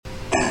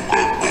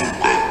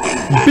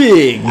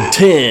Big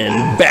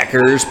Ten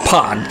Backers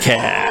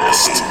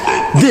Podcast.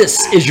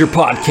 This is your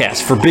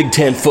podcast for Big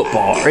Ten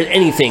football or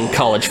anything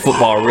college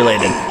football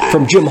related.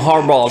 From Jim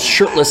Harbaugh's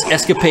shirtless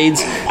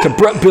escapades to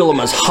Brett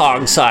Bielema's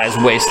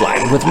hog-sized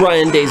waistline with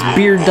Ryan Day's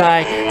beard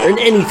dye and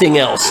anything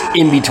else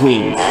in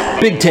between.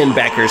 Big Ten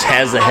Backers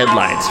has the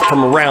headlines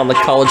from around the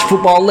college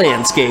football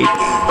landscape.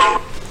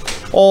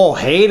 Oh,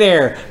 hey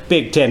there,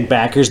 Big Ten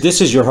Backers. This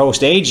is your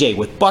host, AJ,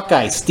 with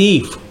Buckeye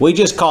Steve. We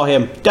just call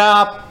him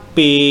Da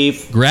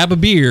Beef. Grab a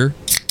beer.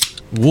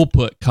 We'll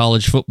put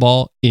college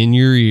football in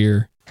your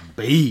ear.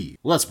 B.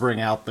 Let's bring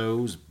out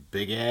those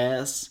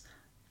big-ass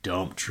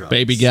dump trucks.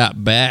 Baby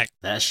got back.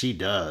 That she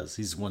does.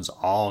 These ones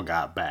all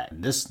got back.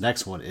 And this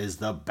next one is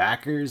the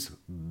Backers'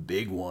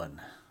 big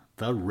one.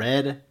 The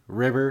Red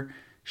River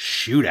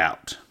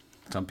Shootout.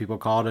 Some people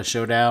call it a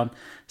showdown.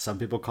 Some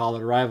people call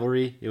it a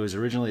rivalry. It was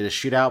originally the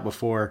shootout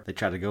before they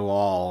tried to go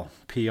all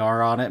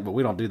PR on it, but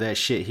we don't do that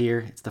shit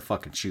here. It's the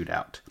fucking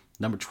shootout.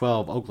 Number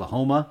 12,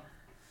 Oklahoma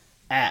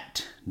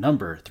at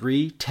number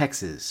 3,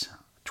 Texas.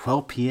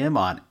 12 p.m.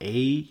 on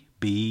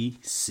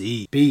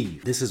ABC. B.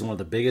 This is one of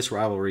the biggest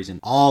rivalries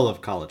in all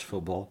of college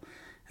football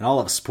and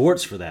all of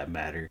sports for that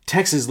matter.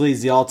 Texas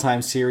leads the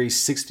all-time series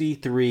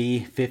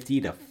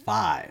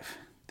 63-50-5.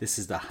 This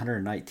is the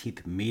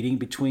 119th meeting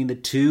between the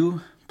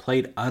two.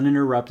 Played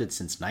uninterrupted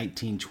since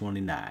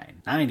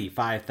 1929.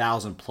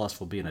 95,000 plus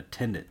will be in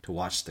attendance to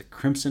watch the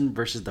Crimson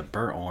versus the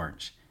Burnt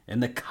Orange in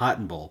the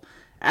Cotton Bowl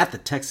at the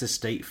Texas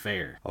State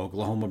Fair.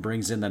 Oklahoma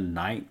brings in the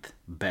 9th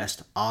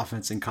best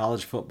offense in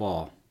college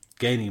football,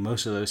 gaining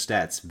most of those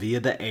stats via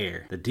the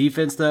air. The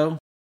defense, though,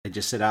 they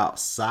just sit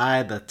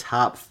outside the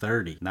top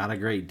 30. Not a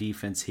great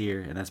defense here,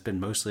 and that's been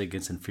mostly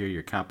against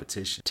inferior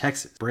competition.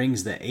 Texas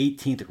brings the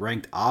 18th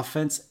ranked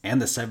offense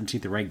and the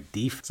 17th ranked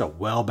defense. It's a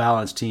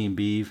well-balanced team,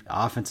 Beeve.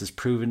 The offense has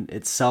proven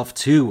itself,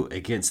 too,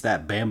 against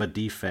that Bama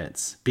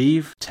defense.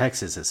 Beeve,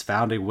 Texas has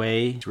found a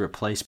way to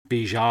replace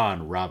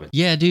Bijan Robinson.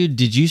 Yeah, dude,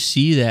 did you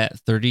see that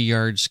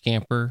 30-yard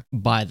scamper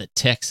by the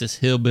Texas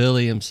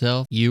hillbilly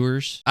himself,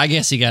 Ewers? I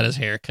guess he got his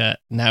hair cut.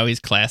 Now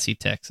he's classy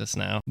Texas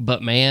now.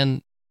 But,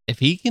 man, if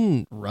he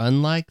can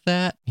run like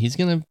that, he's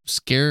going to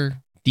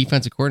scare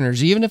defensive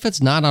coordinators, even if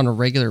it's not on a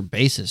regular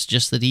basis,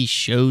 just that he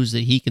shows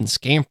that he can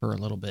scamper a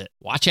little bit.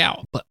 Watch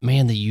out. But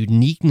man, the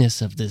uniqueness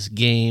of this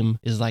game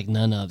is like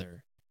none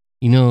other.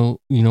 You know,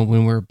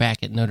 when we're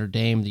back at Notre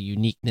Dame, the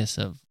uniqueness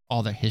of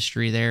all the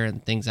history there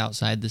and things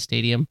outside the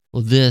stadium.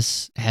 Well,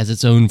 this has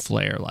its own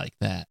flair like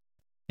that.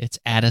 It's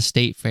at a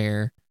state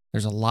fair.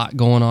 There's a lot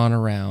going on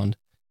around.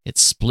 It's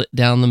split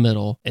down the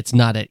middle. It's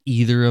not at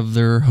either of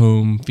their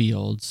home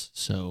fields.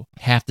 So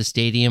half the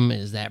stadium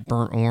is that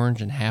burnt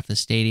orange and half the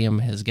stadium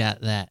has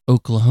got that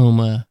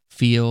Oklahoma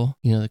feel,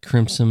 the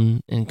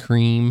crimson and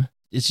cream.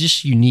 It's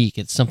just unique.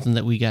 It's something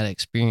that we got to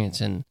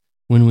experience. And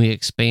when we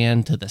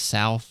expand to the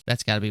South,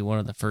 that's got to be one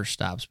of the first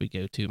stops we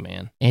go to,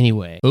 man.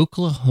 Anyway,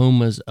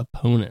 Oklahoma's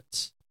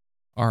opponents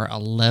are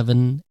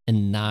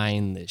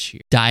 11-9 this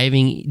year.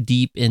 Diving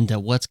deep into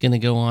what's going to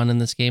go on in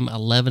this game,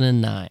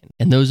 11-9.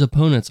 And those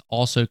opponents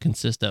also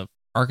consist of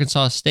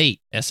Arkansas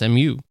State,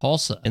 SMU,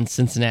 Tulsa, and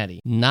Cincinnati.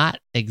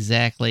 Not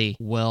exactly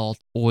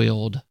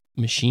well-oiled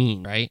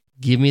machine, right?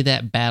 Give me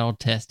that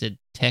battle-tested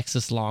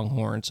Texas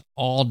Longhorns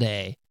all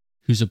day,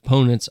 whose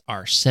opponents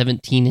are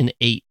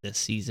 17-8 this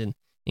season,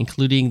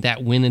 including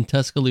that win in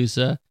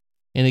Tuscaloosa,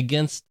 and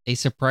against a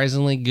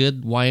surprisingly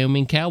good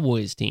Wyoming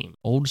Cowboys team.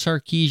 Old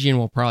Sarkisian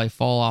will probably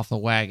fall off the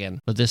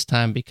wagon, but this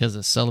time because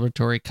of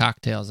celebratory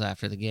cocktails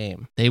after the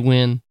game. They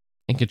win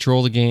and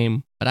control the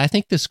game, but I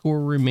think the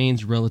score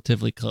remains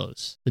relatively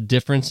close. The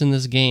difference in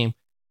this game,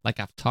 like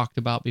I've talked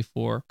about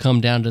before, come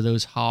down to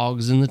those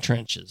hogs in the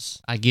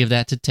trenches. I give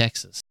that to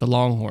Texas. The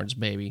Longhorns,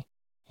 baby.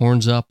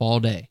 Horns up all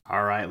day.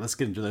 All right, let's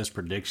get into those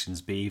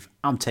predictions, Beef.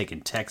 I'm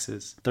taking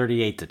Texas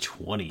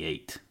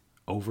 38-28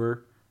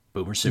 over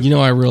Boomer Super.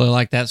 I really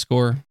like that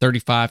score.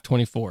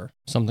 35-24.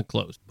 Something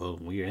close.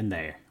 Boom, we're in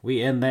there.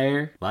 We in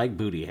there like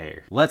booty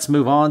hair. Let's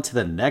move on to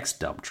the next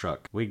dump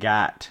truck. We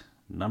got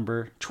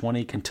number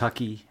 20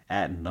 Kentucky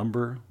at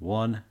number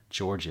 1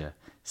 Georgia.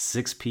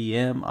 6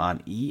 p.m. on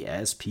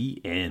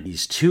ESPN.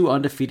 These two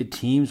undefeated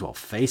teams will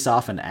face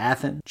off in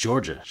Athens.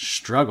 Georgia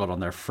struggled on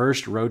their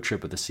first road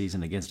trip of the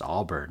season against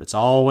Auburn. It's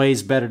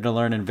always better to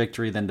learn in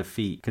victory than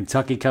defeat.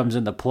 Kentucky comes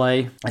into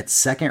play at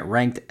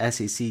second-ranked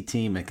SEC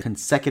team in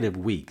consecutive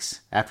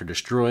weeks after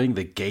destroying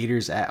the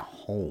Gators at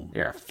home.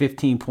 They're a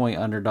 15-point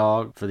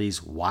underdog for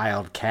these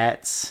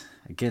Wildcats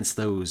against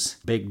those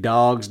big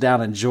dogs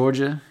down in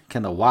Georgia.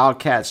 Can the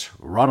Wildcats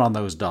run on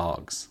those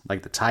dogs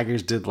like the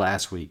Tigers did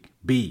last week?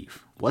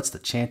 Beef. What's the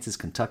chances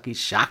Kentucky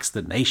shocks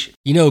the nation?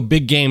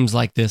 Big games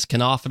like this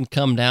can often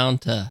come down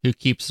to who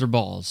keeps their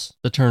balls,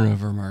 the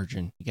turnover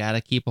margin. You got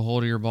to keep a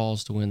hold of your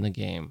balls to win the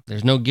game.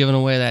 There's no giving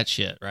away that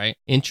shit, right?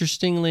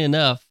 Interestingly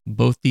enough,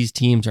 both these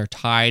teams are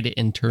tied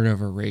in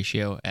turnover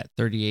ratio at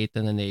 38th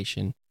in the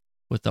nation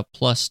with a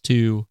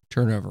 +2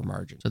 turnover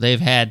margin. So they've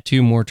had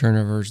 2 more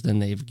turnovers than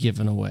they've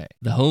given away.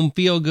 The home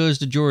field goes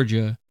to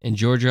Georgia, and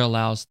Georgia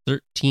allows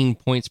 13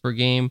 points per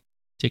game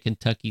to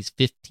Kentucky's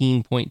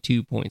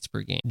 15.2 points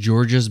per game.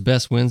 Georgia's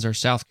best wins are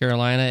South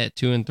Carolina at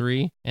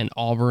 2-3 and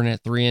Auburn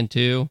at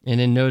 3-2,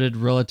 and a noted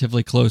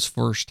relatively close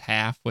first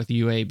half with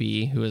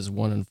UAB, who is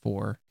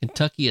 1-4.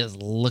 Kentucky is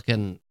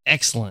looking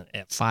excellent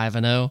at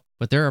 5-0,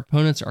 but their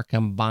opponents are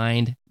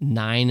combined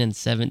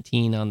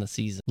 9-17 on the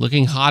season.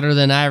 Looking hotter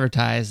than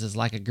advertised is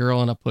like a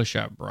girl in a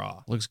push-up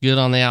bra. Looks good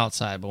on the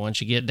outside, but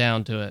once you get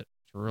down to it,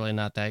 it's really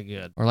not that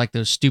good. Or like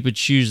those stupid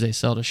shoes they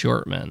sell to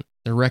short men.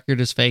 The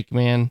record is fake,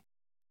 man,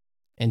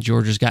 and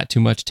Georgia's got too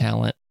much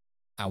talent.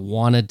 I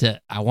wanted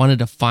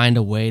to find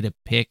a way to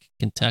pick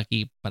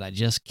Kentucky, but I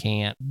just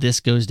can't. This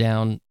goes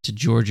down to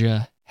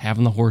Georgia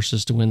having the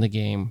horses to win the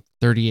game.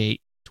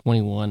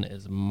 38-21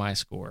 is my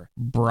score.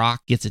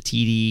 Brock gets a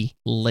TD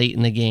late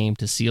in the game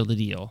to seal the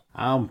deal.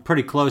 I'm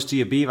pretty close to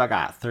you, Beeve. I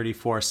got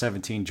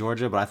 34-17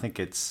 Georgia, but I think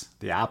it's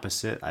the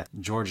opposite.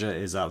 Georgia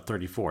is up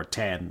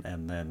 34-10,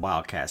 and then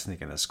Wildcats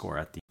sneaking a score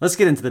at the... Let's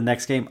get into the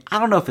next game. I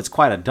don't know if it's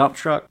quite a dump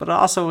truck, but it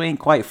also ain't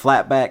quite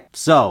flatback.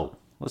 So,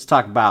 let's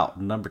talk about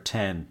number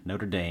 10,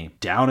 Notre Dame,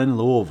 down in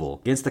Louisville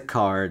against the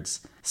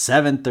Cards.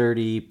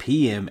 7:30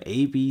 p.m.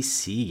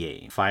 ABC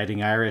game.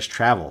 Fighting Irish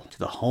travel to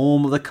the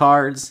home of the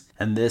Cards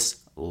and this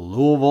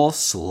Louisville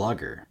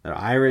slugger. The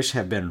Irish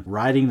have been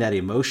riding that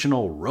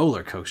emotional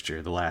roller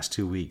coaster the last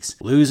 2 weeks,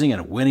 losing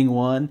and winning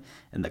one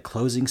in the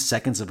closing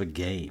seconds of a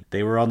game.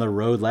 They were on the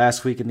road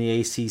last week in the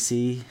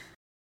ACC,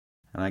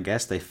 and I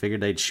guess they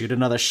figured they'd shoot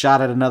another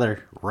shot at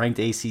another ranked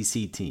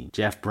ACC team.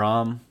 Jeff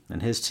Brom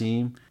and his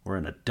team were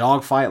in a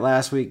dogfight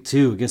last week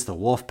too against the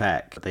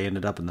Wolfpack, but they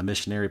ended up in the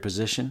missionary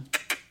position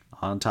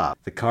on top.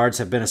 The Cards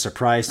have been a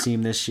surprise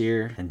team this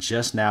year and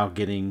just now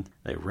getting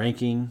a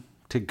ranking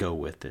to go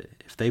with it.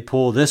 If they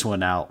pull this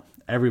one out,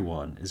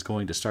 everyone is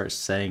going to start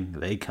saying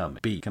they come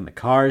beat. Can the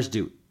Cards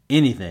do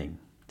anything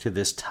to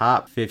this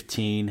top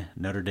 15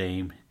 Notre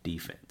Dame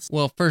defense?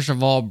 Well, first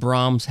of all,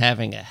 Brom's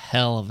having a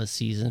hell of a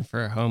season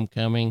for a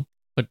homecoming.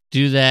 But to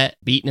do that,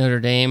 beat Notre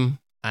Dame,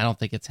 I don't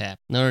think it's happening.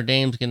 Notre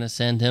Dame's going to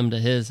send him to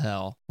his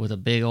hell with a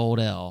big old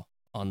L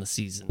on the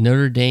season.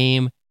 Notre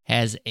Dame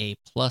has a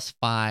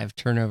 +5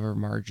 turnover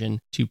margin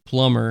to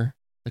Plummer,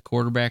 the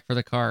quarterback for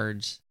the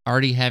Cards,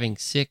 already having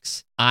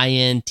 6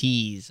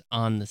 INTs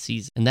on the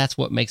season. And that's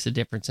what makes a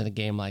difference in a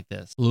game like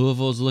this.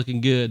 Louisville's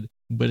looking good,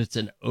 but it's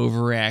an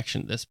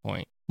overreaction at this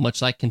point.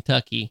 Much like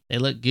Kentucky, they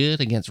look good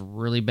against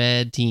really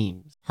bad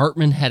teams.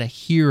 Hartman had a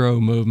hero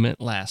movement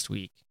last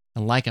week,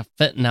 and like a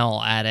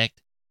fentanyl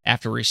addict,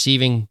 after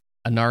receiving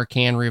a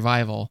Narcan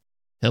revival,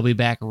 he'll be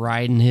back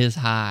riding his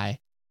high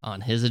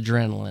on his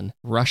adrenaline,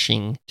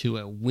 rushing to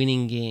a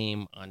winning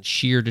game on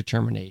sheer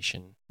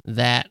determination.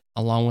 That,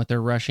 along with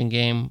their rushing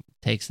game,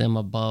 takes them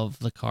above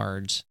the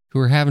Cards, who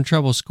were having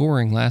trouble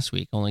scoring last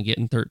week, only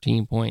getting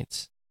 13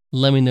 points.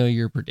 Let me know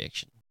your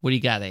prediction. What do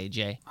you got,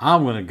 AJ?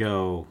 I'm going to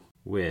go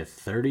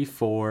with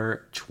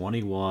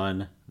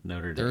 34-21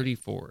 Notre Dame.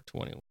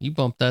 34-21. You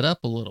bumped that up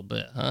a little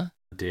bit, huh?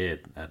 I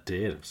did.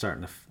 I'm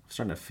starting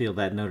to feel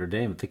that Notre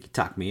Dame. I think you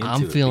talked me into it.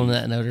 I'm feeling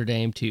that Notre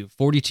Dame too.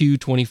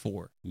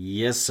 42-24.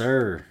 Yes,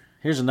 sir.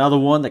 Here's another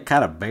one that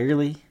kind of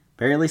barely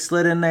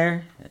slid in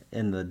there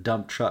in the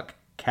dump truck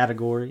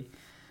category.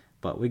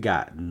 But we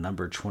got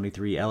number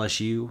 23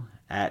 LSU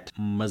at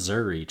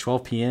Missouri,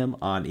 12 p.m.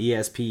 on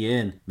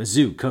ESPN.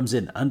 Mizzou comes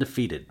in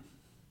undefeated.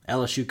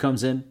 LSU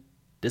comes in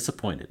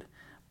disappointed.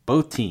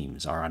 Both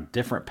teams are on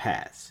different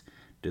paths.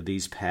 Do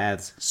these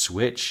paths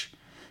switch?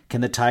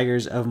 Can the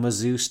Tigers of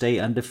Mizzou stay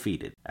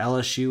undefeated?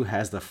 LSU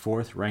has the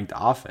 4th ranked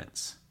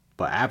offense,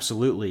 but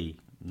absolutely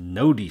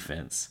no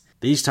defense.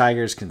 These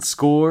Tigers can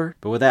score,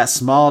 but with that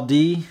small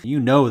D, you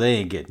know they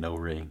ain't getting no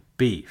ring.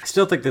 B. I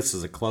still think this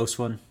is a close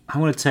one. I'm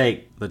going to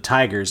take the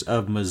Tigers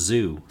of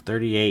Mizzou,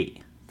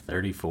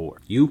 38-34.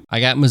 You? I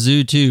got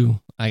Mizzou too.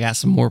 I got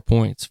some more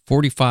points.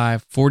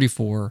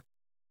 45-44.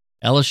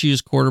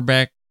 LSU's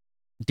quarterback,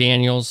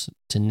 Daniels,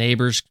 to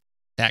Neighbors,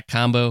 that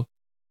combo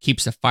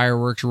keeps the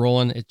fireworks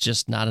rolling. It's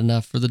just not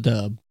enough for the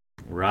dub.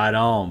 Right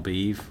on,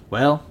 Beef.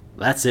 Well,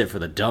 that's it for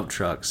the dump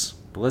trucks.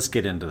 But let's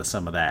get into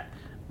some of that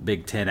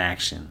Big Ten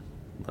action.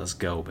 Let's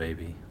go,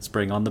 baby. Let's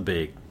bring on the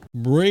big.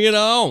 Bring it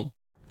on.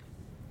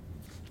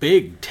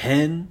 Big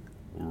Ten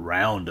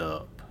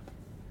Roundup.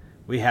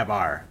 We have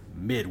our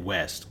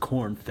Midwest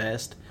Corn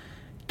Fest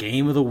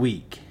game of the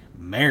week.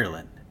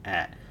 Maryland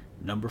at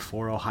number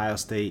 4 Ohio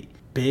State.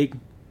 Big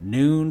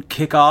noon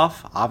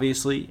kickoff,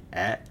 obviously,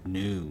 at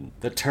noon.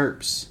 The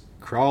Terps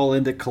crawl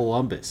into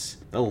Columbus,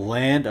 the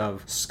land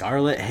of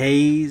Scarlet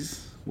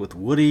Haze with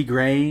woody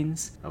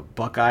grains of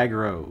Buckeye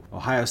Grove.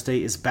 Ohio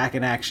State is back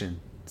in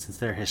action since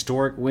their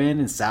historic win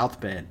in South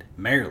Bend.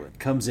 Maryland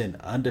comes in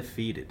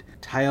undefeated.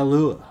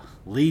 Taialua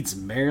leads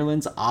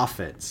Maryland's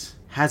offense,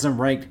 has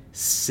them ranked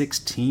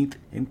 16th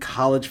in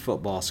college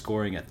football,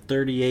 scoring at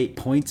 38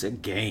 points a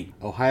game.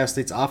 Ohio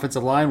State's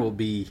offensive line will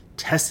be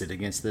tested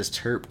against this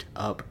terped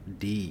up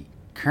D.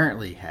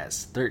 Currently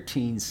has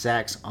 13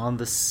 sacks on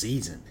the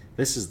season.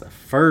 This is the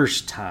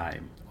first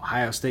time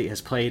Ohio State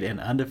has played an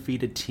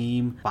undefeated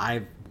team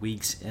 5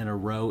 weeks in a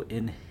row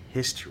in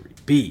history.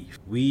 Beef.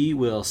 We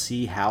will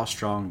see how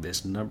strong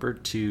this number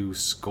 2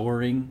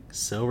 scoring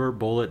silver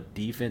bullet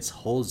defense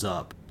holds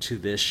up to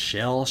this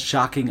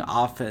shell-shocking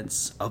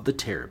offense of the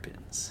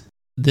Terrapins.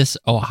 This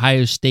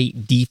Ohio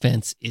State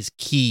defense is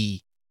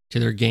key to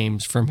their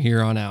games from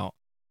here on out.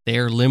 They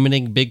are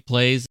limiting big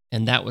plays,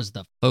 and that was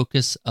the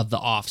focus of the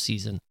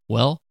offseason.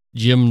 Well,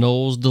 Jim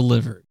Knowles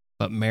delivered,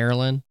 but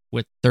Maryland,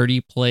 with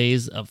 30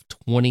 plays of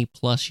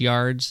 20-plus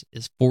yards,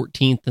 is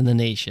 14th in the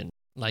nation.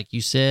 Like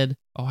you said,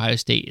 Ohio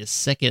State is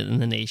second in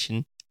the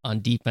nation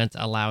on defense,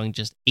 allowing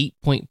just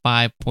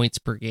 8.5 points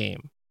per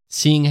game.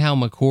 Seeing how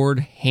McCord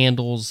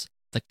handles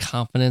the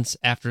confidence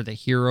after the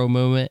hero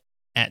moment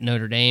at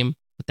Notre Dame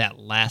with that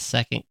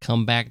last-second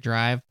comeback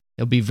drive,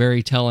 it'll be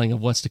very telling of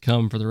what's to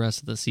come for the rest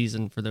of the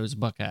season for those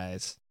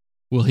Buckeyes.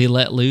 Will he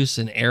let loose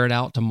and air it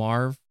out to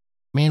Marv?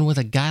 Man, with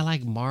a guy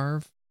like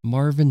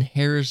Marvin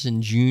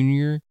Harrison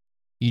Jr.,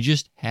 you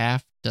just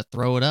have to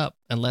throw it up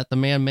and let the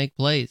man make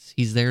plays.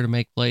 He's there to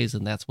make plays,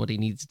 and that's what he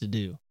needs to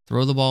do.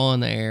 Throw the ball in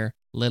the air,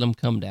 let him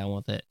come down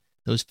with it.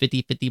 Those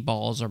 50-50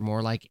 balls are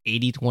more like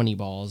 80-20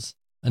 balls.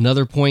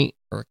 Another point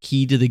or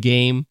key to the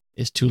game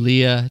is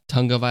Tulia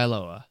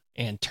Tungavailoa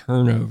and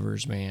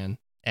turnovers, man.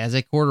 As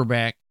a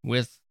quarterback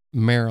with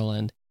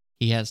Maryland,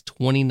 he has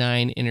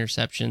 29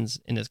 interceptions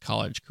in his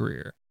college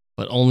career,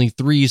 but only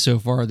 3 so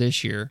far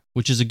this year,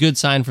 which is a good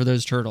sign for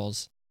those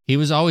Turtles. He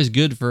was always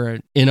good for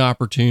an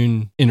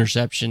inopportune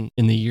interception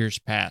in the years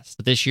past.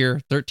 But this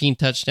year, 13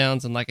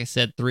 touchdowns and, like I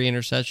said, 3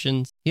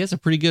 interceptions. He has a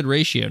pretty good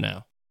ratio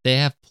now. They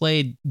have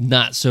played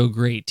not so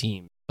great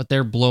teams, but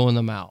they're blowing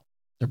them out.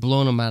 They're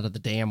blowing them out of the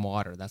damn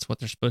water. That's what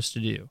they're supposed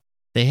to do.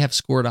 They have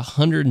scored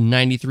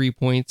 193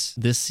 points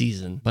this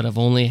season, but have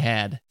only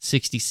had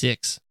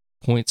 66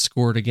 points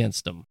scored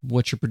against them.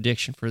 What's your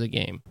prediction for the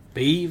game?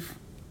 Beeve,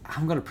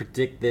 I'm going to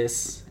predict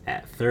this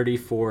at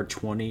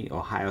 34-20.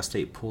 Ohio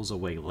State pulls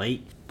away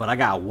late, but I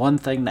got one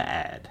thing to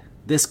add.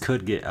 This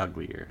could get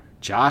uglier.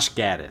 Josh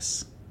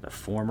Gaddis, the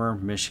former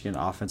Michigan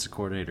offensive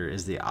coordinator,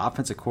 is the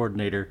offensive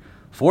coordinator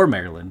for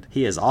Maryland.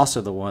 He is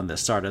also the one that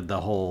started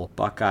the whole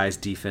Buckeyes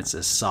defense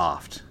is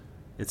soft.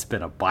 It's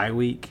been a bye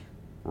week.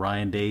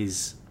 Ryan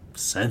Day's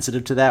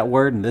sensitive to that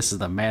word, and this is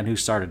the man who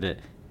started it.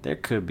 There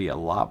could be a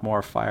lot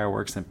more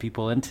fireworks than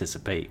people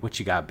anticipate. What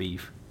you got,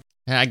 Beef?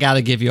 I got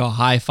to give you a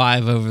high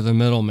five over the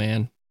middle,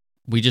 man.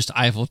 We just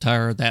Eiffel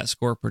Towered that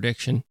score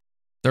prediction.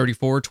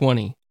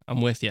 34-20.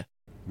 I'm with you.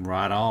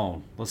 Right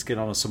on. Let's get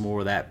on to some more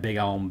of that big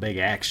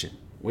action.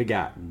 We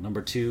got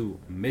number 2,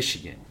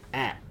 Michigan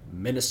at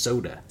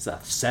Minnesota. It's a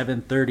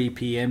 7:30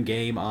 p.m.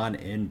 game on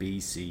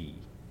NBC.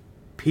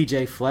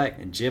 PJ Fleck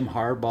and Jim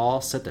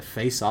Harbaugh set to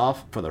face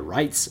off for the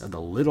rights of the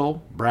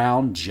Little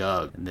Brown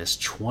Jug in this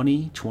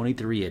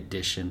 2023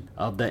 edition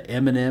of the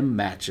M&M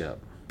matchup.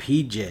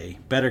 PJ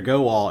better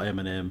go all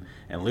M&M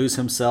and lose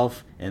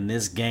himself in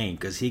this game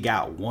because he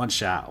got one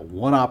shot,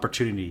 one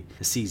opportunity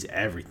to seize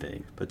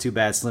everything. But too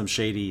bad Slim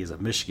Shady is a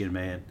Michigan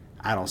man.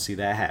 I don't see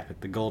that happen.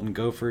 The Golden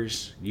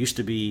Gophers used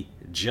to be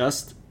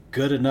just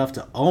good enough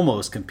to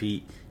almost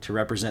compete to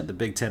represent the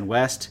Big Ten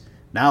West.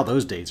 Now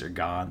those days are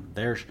gone.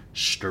 They're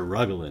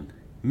struggling.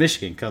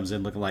 Michigan comes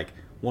in looking like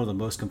one of the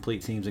most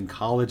complete teams in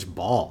college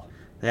ball.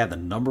 They have the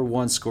number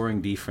 1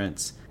 scoring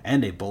defense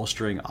and a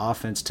bolstering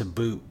offense to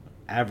boot,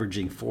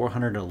 averaging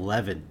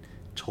 411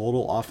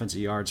 total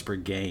offensive yards per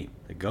game.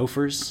 The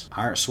Gophers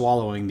aren't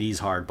swallowing these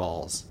hard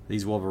balls.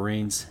 These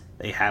Wolverines,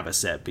 they have a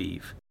set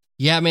beef.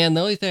 Yeah, man,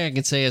 the only thing I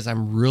can say is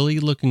I'm really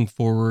looking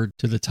forward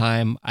to the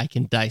time I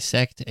can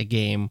dissect a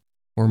game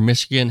where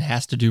Michigan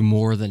has to do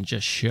more than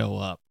just show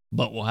up.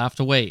 But we'll have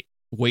to wait.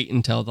 Wait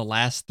until the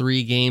last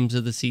 3 games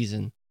of the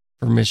season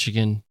for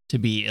Michigan to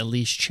be at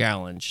least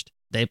challenged.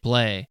 They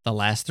play the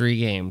last 3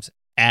 games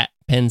at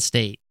Penn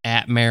State,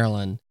 at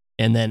Maryland,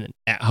 and then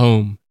at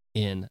home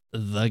in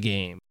the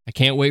game. I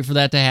can't wait for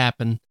that to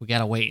happen. We got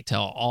to wait till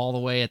all the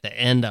way at the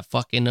end of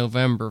fucking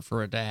November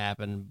for it to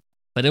happen.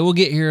 But it will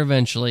get here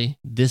eventually.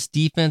 This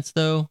defense,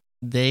 though,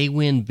 they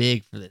win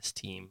big for this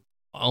team.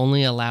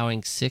 Only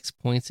allowing 6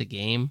 points a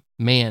game.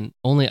 Man,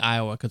 only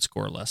Iowa could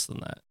score less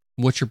than that.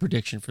 What's your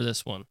prediction for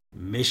this one?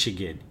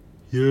 Michigan.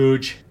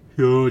 Huge.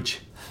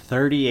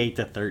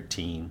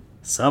 38-13.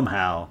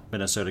 Somehow,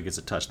 Minnesota gets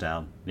a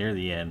touchdown near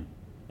the end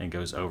and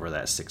goes over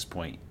that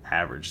 6-point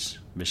average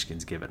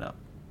Michigan's given up.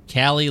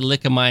 Callie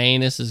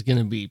Lickamayanus is going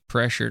to be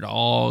pressured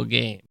all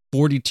game.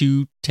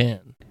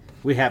 42-10.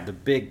 We have the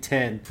Big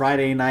Ten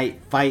Friday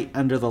night fight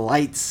under the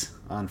lights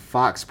on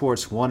Fox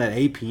Sports 1 at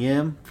 8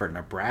 p.m. for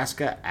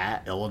Nebraska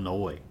at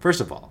Illinois.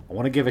 First of all, I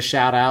want to give a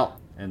shout out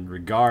in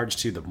regards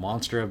to the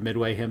monster of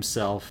Midway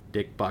himself,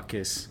 Dick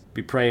Butkus.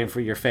 Be praying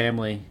for your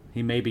family.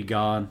 He may be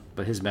gone,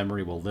 but his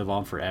memory will live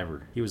on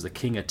forever. He was the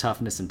king of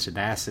toughness and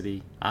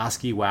tenacity.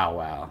 Oski wow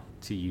wow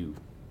to you,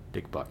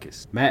 Dick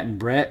Butkus. Matt and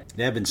Brett,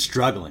 they've been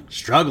struggling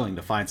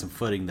to find some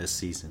footing this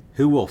season.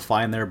 Who will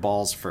find their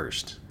balls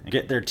first and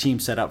get their team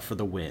set up for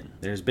the win?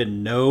 There's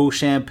been no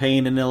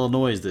champagne in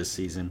Illinois this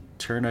season.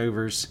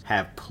 Turnovers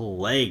have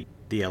plagued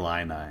the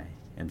Illini,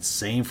 and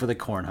same for the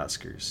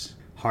Cornhuskers.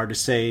 Hard to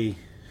say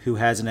who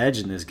has an edge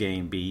in this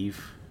game,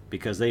 Beeve.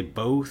 because they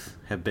both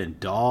have been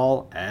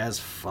dull as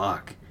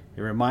fuck.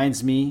 It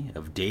reminds me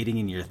of dating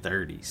in your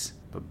 30s.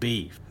 But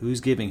Beef,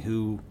 who's giving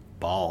who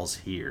balls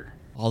here?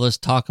 All this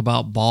talk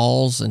about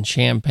balls and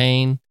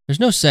champagne. There's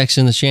no sex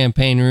in the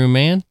champagne room,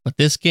 man. But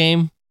this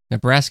game,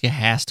 Nebraska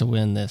has to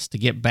win this to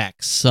get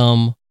back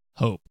some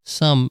hope.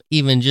 Some,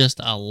 even just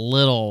a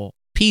little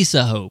piece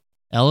of hope.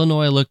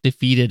 Illinois looked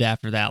defeated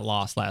after that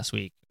loss last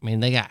week. I mean,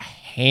 they got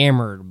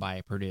hammered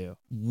by Purdue.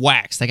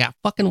 Waxed. They got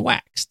fucking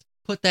waxed.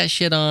 Put that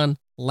shit on,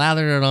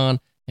 lathered it on,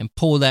 and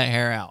pulled that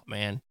hair out,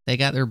 man. They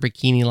got their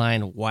bikini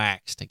line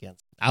waxed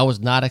against. I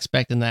was not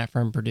expecting that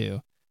from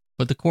Purdue.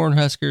 But the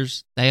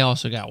Cornhuskers, they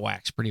also got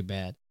waxed pretty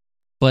bad.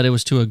 But it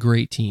was to a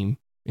great team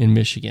in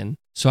Michigan.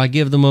 So I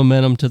give the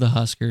momentum to the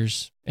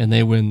Huskers, and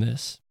they win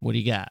this. What do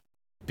you got?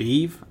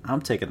 Beef,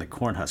 I'm taking the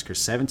Cornhuskers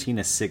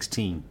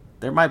 17-16.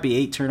 There might be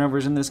 8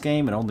 turnovers in this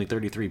game and only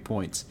 33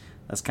 points.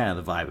 That's kind of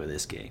the vibe of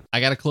this game.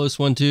 I got a close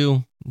one,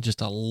 too.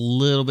 Just a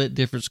little bit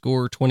different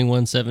score,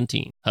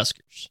 21-17.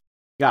 Huskers.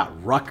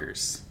 Got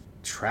Rutgers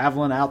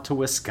traveling out to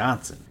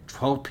Wisconsin.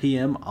 12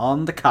 p.m.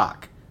 on the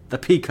cock. The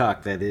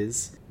Peacock, that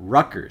is.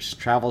 Rutgers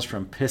travels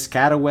from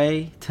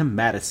Piscataway to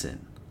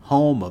Madison,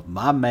 home of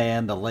my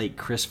man, the late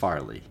Chris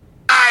Farley.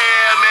 I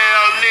am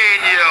El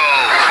Nino.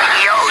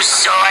 Yo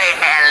soy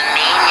El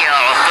Nino.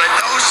 For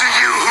those of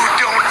you who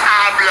don't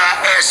habla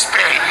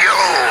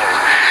español,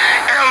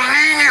 El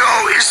Nino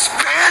is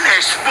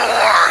Spanish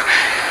for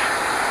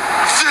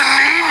the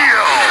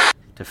Nino.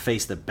 To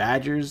face the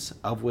Badgers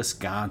of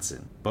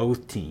Wisconsin.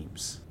 Both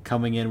teams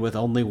coming in with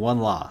only one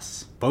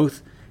loss.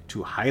 Both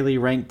to highly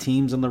ranked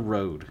teams on the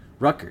road.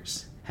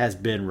 Rutgers has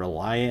been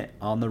reliant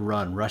on the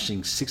run,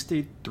 rushing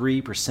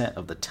 63%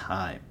 of the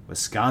time.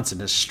 Wisconsin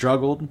has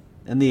struggled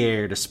in the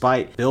air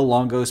despite Bill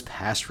Longo's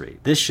pass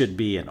rate. This should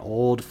be an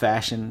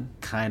old-fashioned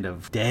kind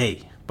of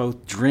day,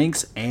 both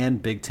drinks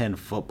and Big Ten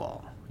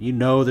football. You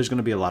know there's going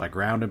to be a lot of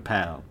ground and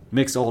pound.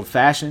 Mix old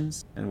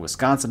fashions and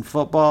Wisconsin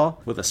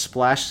football with a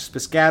splash of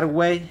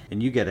Piscataway,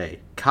 and you get a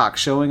cock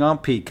showing on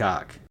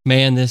Peacock.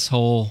 Man, this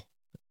whole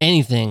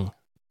anything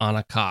on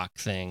a cock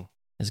thing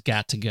has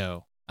got to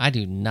go. I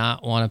do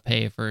not want to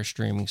pay for a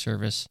streaming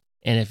service.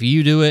 And if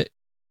you do it,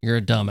 you're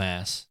a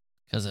dumbass.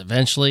 Because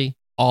eventually,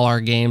 all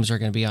our games are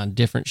going to be on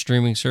different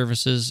streaming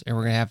services, and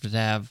we're going to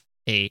have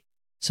a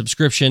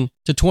subscription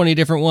to 20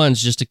 different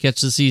ones just to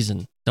catch the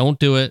season. Don't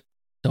do it.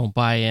 Don't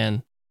buy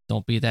in.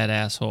 Don't be that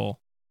asshole.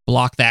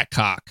 Block that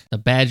cock. The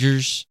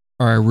Badgers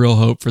are a real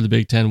hope for the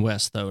Big Ten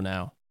West, though,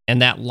 now. And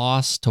that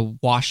loss to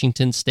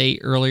Washington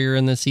State earlier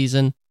in the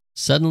season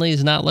suddenly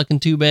is not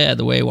looking too bad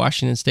the way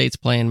Washington State's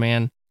playing,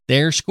 man.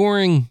 They're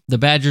scoring, the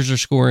Badgers are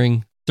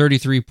scoring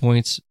 33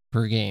 points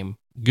per game.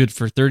 Good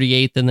for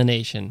 38th in the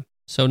nation.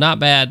 So not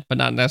bad, but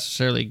not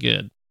necessarily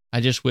good.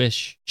 I just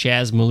wish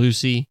Chaz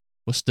Malusi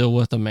was still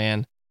with them,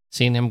 man.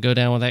 Seeing him go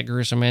down with that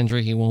gruesome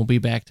injury, he won't be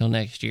back till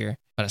next year.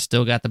 But I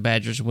still got the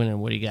Badgers winning.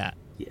 What do you got?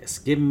 Yes,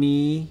 give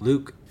me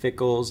Luke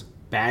Fickell's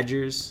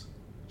Badgers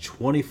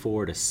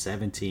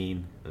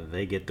 24-17.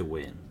 They get the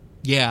win.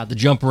 Yeah, the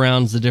jump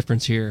around's the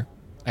difference here.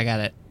 I got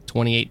it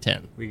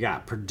 28-10. We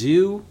got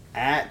Purdue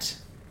at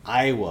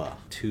Iowa,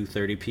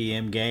 2:30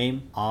 p.m.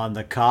 game on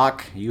the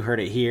cock. You heard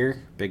it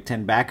here. Big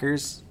Ten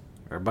backers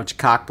are a bunch of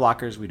cock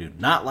blockers. We do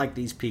not like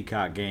these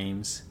Peacock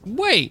games.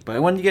 Wait.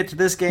 But when you get to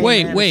this game,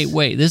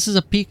 Wait. This is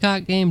a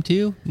Peacock game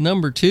too?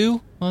 Number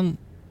 2 on.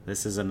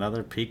 This is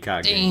another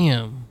Peacock game.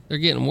 Damn, they're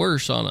getting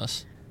worse on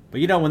us.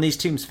 But you know when these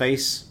teams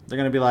face, they're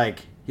gonna be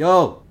like,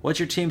 "Yo, what's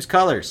your team's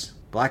colors?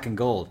 Black and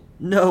gold."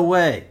 No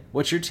way.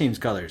 What's your team's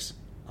colors?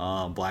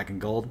 Black and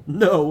gold.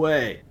 No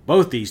way.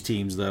 Both these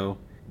teams though,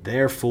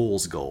 they're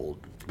fool's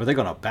gold. But they're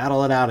going to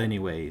battle it out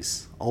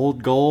anyways.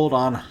 Old gold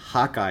on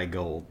Hawkeye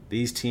gold.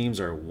 These teams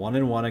are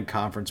 1-1 in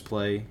conference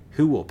play.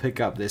 Who will pick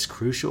up this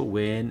crucial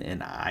win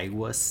in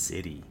Iowa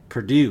City?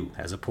 Purdue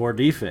has a poor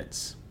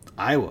defense.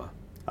 Iowa,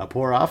 a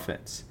poor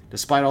offense.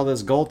 Despite all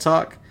this gold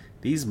talk,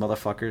 these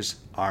motherfuckers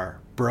are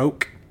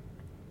broke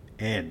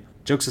in.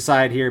 Jokes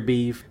aside here,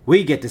 Beef,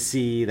 we get to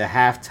see the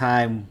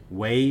halftime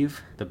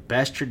wave, the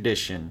best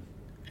tradition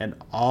in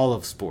all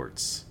of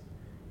sports.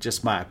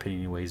 Just my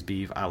opinion anyways,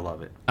 Beef. I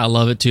love it. I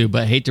love it too,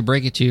 but I hate to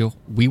break it to you.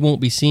 We won't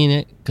be seeing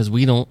it because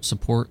we don't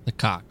support the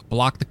cock.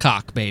 Block the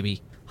cock,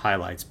 baby.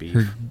 Highlights,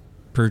 Beef.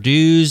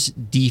 Purdue's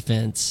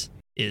defense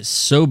is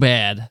so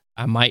bad,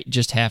 I might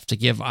just have to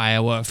give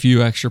Iowa a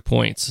few extra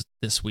points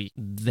this week.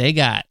 They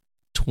got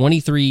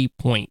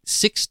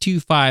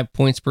 23.625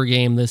 points per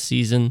game this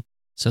season,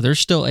 so they're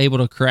still able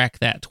to crack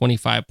that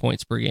 25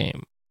 points per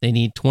game. They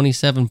need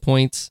 27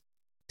 points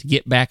to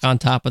get back on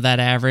top of that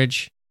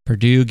average.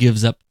 Purdue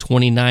gives up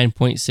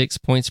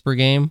 29.6 points per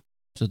game,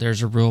 so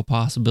there's a real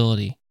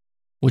possibility.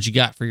 What you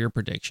got for your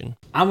prediction?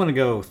 I'm going to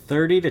go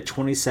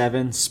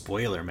 30-27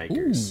 spoiler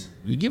makers.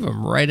 Ooh, you give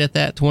them right at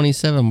that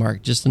 27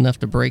 mark, just enough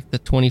to break the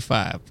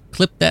 25.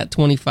 Clip that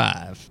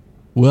 25.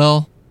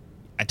 Well,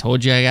 I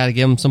told you I got to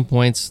give them some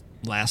points.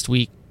 Last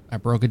week, I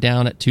broke it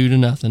down at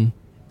 2-0.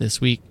 This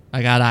week,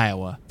 I got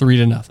Iowa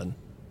 3-0.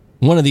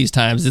 One of these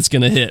times, it's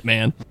going to hit,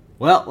 man.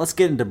 Well, let's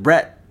get into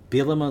Brett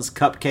Bielema's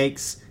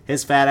cupcakes.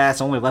 His fat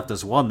ass only left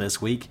us one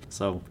this week,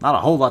 so not a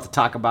whole lot to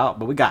talk about,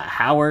 but we got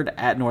Howard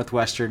at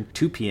Northwestern,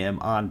 2 p.m.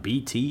 on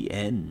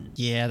BTN.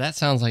 Yeah, that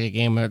sounds like a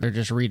game where they're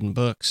just reading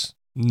books.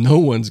 No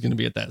one's going to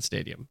be at that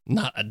stadium.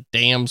 Not a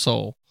damn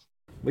soul.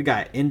 We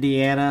got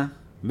Indiana,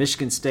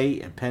 Michigan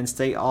State, and Penn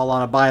State all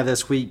on a bye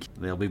this week.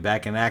 They'll be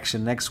back in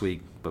action next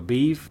week. But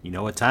Beef, you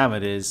know what time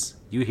it is.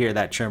 You hear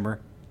that trimmer.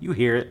 You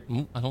hear it.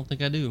 I don't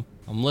think I do.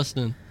 I'm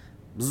listening.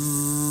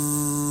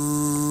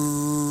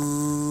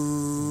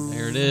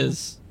 There it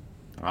is.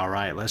 All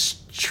right,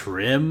 let's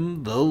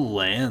trim the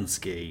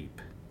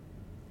landscape.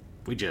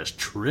 We just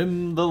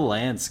trimmed the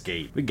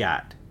landscape. We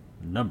got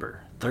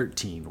number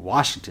 13,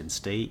 Washington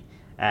State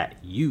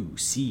at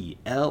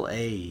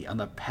UCLA on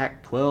the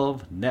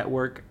Pac-12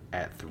 network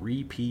at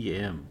 3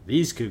 p.m.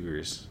 These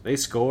Cougars, they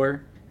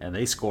score, and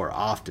they score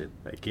often.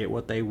 They get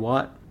what they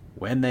want,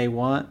 when they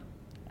want,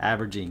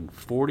 averaging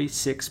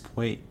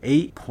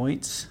 46.8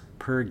 points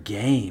per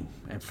game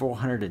and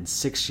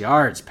 406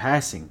 yards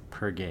passing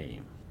per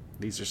game.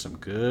 These are some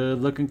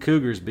good-looking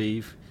Cougars,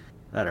 Beef,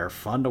 that are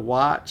fun to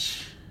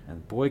watch,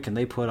 and boy, can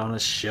they put on a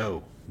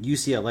show.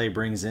 UCLA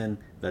brings in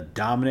the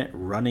dominant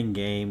running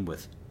game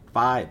with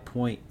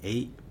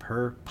 5.8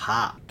 per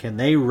pop. Can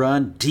they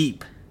run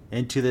deep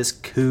into this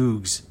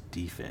Cougs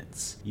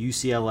defense?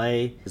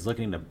 UCLA is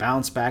looking to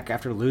bounce back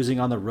after losing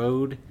on the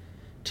road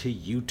to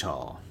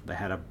Utah. They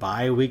had a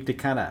bye week to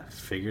kind of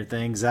figure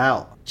things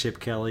out. Chip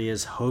Kelly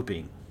is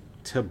hoping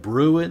to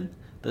ruin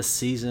the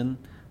season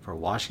for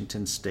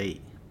Washington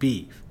State.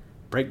 Beef,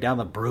 break down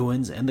the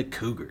Bruins and the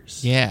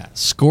Cougars. Yeah,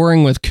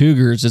 scoring with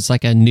Cougars, it's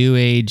like a new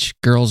age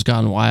Girls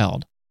Gone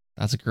Wild.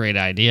 That's a great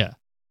idea.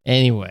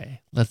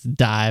 Anyway, let's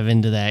dive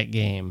into that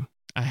game.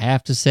 I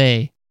have to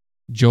say,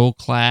 Joel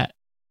Klatt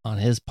on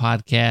his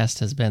podcast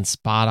has been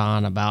spot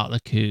on about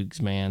the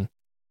Cougs, man.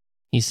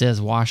 He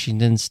says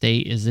Washington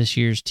State is this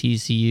year's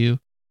TCU.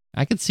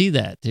 I could see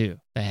that too.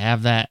 They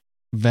have that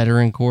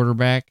veteran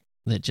quarterback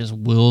that just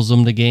wills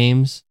them to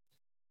games.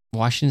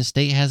 Washington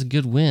State has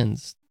good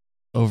wins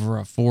over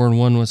a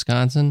 4-1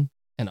 Wisconsin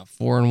and a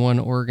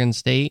 4-1 Oregon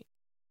State,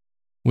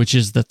 which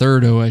is the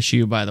third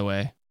OSU, by the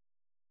way.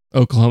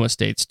 Oklahoma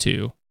State's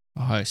 2.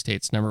 Ohio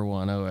State's number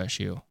 1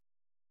 OSU.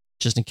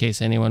 Just in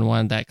case anyone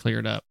wanted that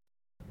cleared up.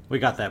 We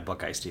got that,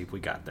 Buckeye Steve. We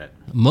got that.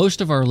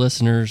 Most of our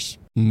listeners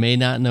may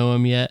not know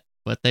him yet,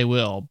 but they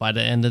will by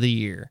the end of the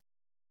year.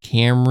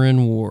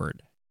 Cameron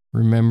Ward.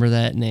 Remember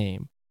that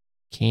name.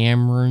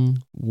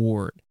 Cameron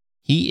Ward.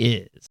 He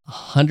is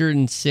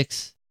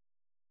 106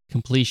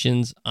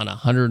 completions on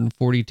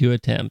 142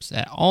 attempts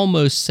at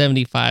almost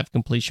 75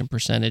 completion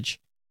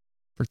percentage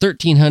for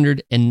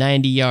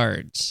 1,390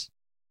 yards,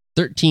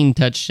 13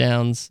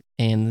 touchdowns,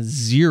 and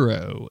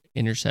 0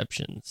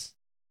 interceptions.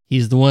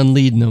 He's the one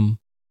leading them.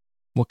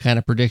 What kind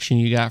of prediction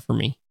you got for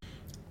me?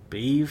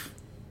 Beef,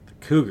 the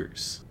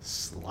Cougars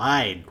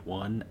slide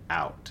one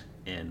out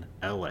in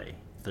LA,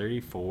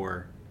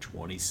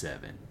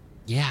 34-27.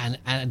 Yeah, and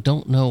I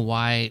don't know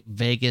why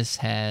Vegas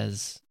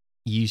has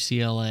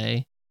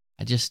UCLA.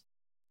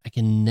 I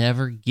can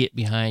never get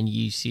behind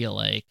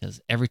UCLA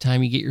because every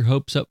time you get your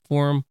hopes up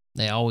for them,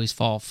 they always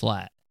fall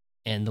flat.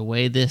 And the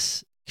way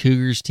this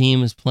Cougars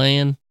team is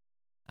playing,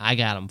 I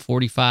got them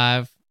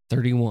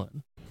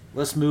 45-31.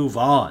 Let's move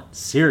on.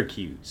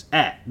 Syracuse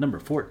at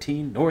number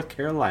 14, North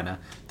Carolina,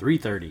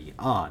 3:30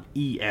 on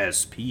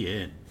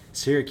ESPN.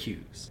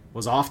 Syracuse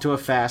was off to a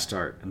fast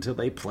start until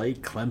they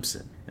played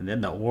Clemson, and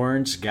then the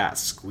Orange got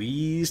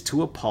squeezed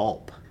to a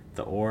pulp.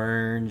 The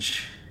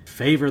Orange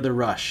favor the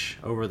rush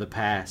over the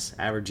pass,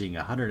 averaging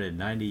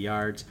 190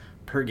 yards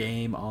per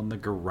game on the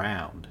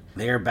ground.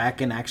 They are back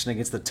in action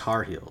against the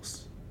Tar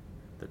Heels.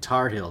 The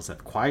Tar Heels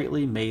have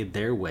quietly made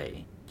their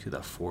way to the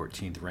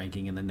 14th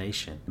ranking in the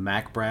nation.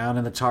 Mac Brown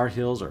and the Tar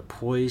Heels are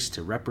poised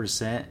to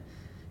represent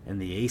in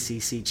the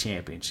ACC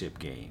championship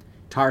game.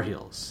 Tar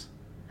Heels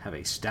have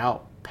a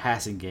stout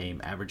passing game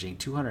averaging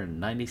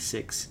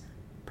 296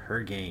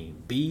 per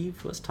game.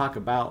 Beef, let's talk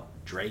about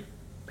Drake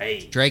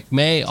May. Drake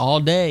May all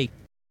day.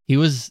 He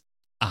was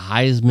a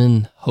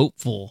Heisman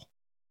hopeful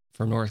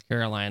for North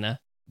Carolina,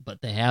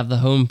 but they have the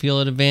home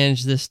field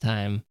advantage this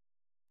time.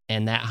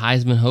 And that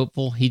Heisman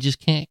hopeful, he just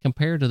can't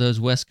compare to those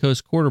West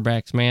Coast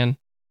quarterbacks, man.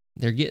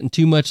 They're getting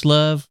too much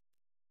love,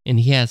 and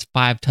he has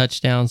 5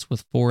 touchdowns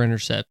with 4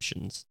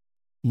 interceptions.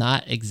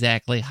 Not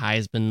exactly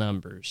Heisman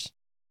numbers.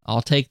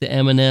 I'll take the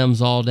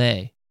M&Ms all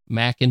day.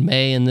 Mac and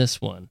May in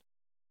this one.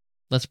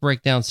 Let's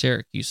break down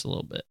Syracuse a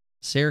little bit.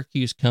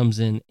 Syracuse comes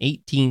in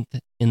 18th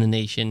in the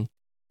nation,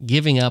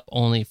 giving up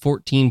only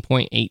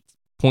 14.8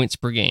 points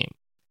per game.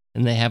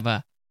 And they have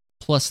a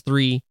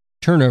 +3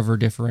 turnover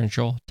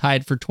differential,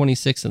 tied for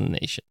 26th in the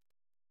nation.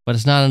 But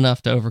it's not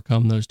enough to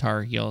overcome those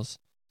Tar Heels.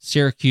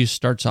 Syracuse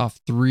starts off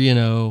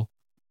 3-0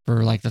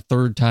 for like the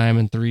third time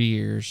in 3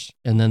 years,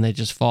 and then they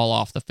just fall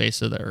off the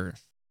face of the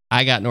earth.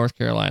 I got North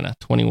Carolina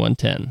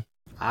 21-10.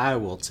 I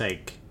will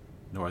take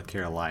North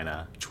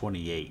Carolina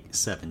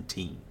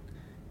 28-17.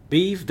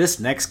 Beef, this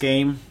next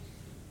game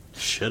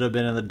should have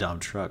been in the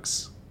dump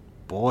trucks.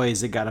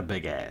 Boys, it got a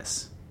big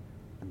ass.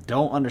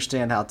 Don't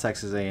understand how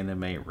Texas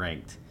A&M ain't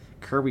ranked,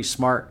 Kirby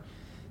Smart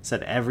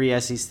said every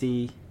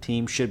SEC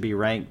team should be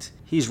ranked.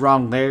 He's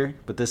wrong there,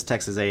 but this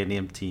Texas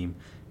A&M team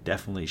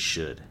definitely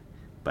should.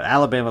 But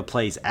Alabama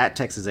plays at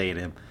Texas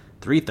A&M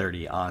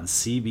 3:30 on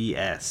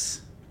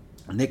CBS.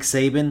 Nick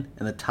Saban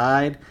and the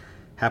Tide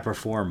have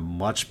performed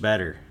much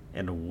better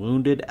in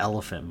wounded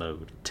elephant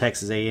mode.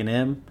 Texas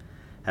A&M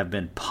have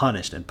been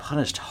punished and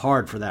punished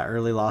hard for that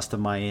early loss to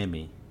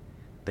Miami.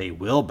 They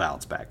will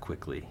bounce back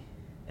quickly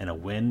in a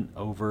win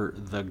over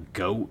the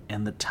GOAT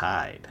and the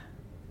Tide.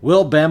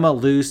 Will Bama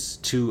lose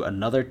to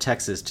another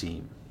Texas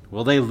team?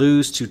 Will they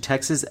lose to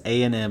Texas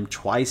A&M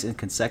twice in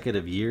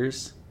consecutive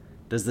years?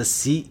 Does the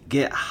seat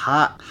get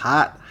hot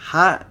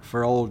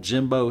for old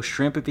Jimbo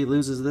Shrimp if he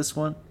loses this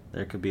one?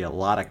 There could be a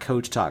lot of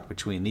coach talk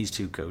between these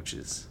two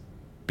coaches.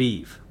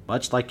 Beef,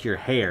 much like your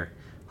hair,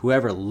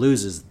 whoever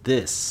loses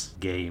this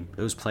game,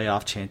 those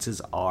playoff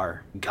chances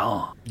are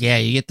gone. Yeah,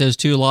 you get those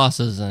 2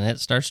 losses and it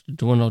starts to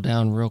dwindle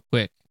down real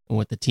quick. And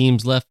with the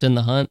teams left in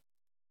the hunt,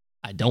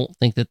 I don't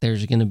think that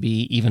there's going to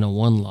be even a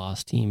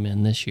 1-loss team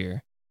in this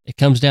year. It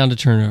comes down to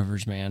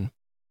turnovers, man.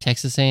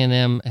 Texas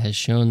A&M has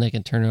shown they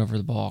can turn over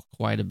the ball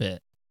quite a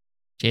bit.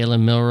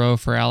 Jalen Milroe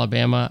for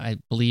Alabama, I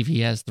believe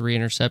he has 3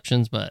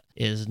 interceptions, but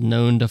is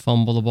known to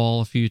fumble the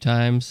ball a few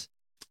times.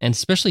 And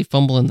especially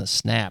fumbling the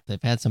snap.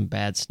 They've had some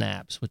bad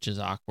snaps, which is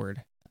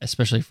awkward,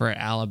 especially for an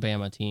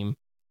Alabama team.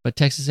 But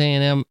Texas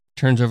A&M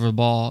turns over the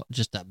ball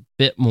just a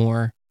bit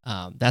more.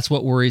 That's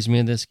what worries me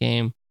in this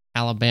game.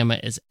 Alabama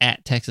is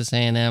at Texas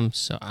A&M,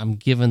 so I'm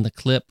giving the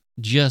clip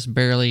just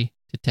barely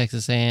to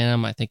Texas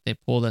A&M. I think they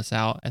pull this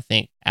out. I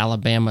think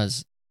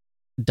Alabama's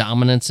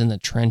dominance in the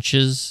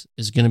trenches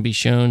is going to be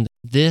shown.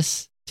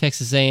 This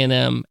Texas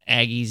A&M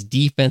Aggies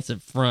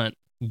defensive front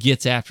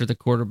gets after the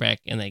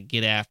quarterback, and they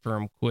get after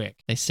him quick.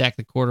 They sack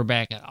the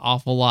quarterback an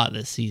awful lot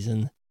this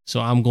season,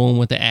 so I'm going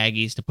with the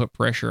Aggies to put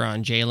pressure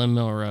on Jalen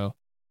Milroe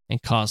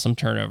and cause some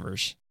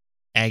turnovers.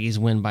 Aggies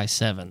win by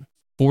 7,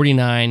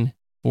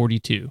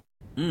 49-42.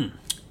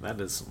 That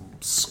is some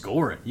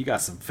scoring. You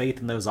got some faith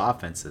in those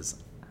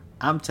offenses.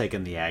 I'm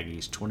taking the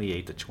Aggies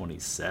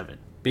 28-27.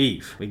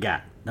 Beef, we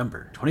got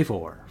number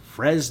 24,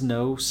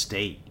 Fresno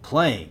State,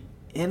 playing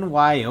in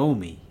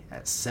Wyoming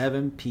at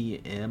 7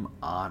 p.m.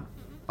 on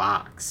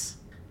Fox.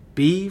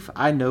 Beef,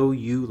 I know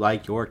you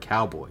like your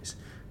Cowboys,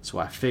 so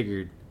I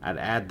figured I'd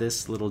add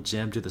this little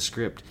gem to the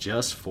script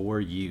just for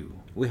you.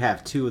 We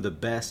have 2 of the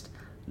best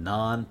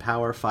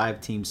non-Power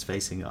 5 teams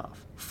facing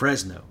off.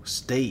 Fresno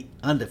State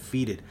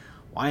undefeated,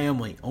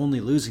 Wyoming only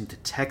losing to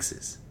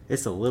Texas.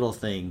 It's the little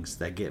things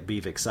that get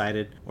Beef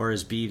excited, or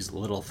is Beef's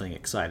little thing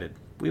excited?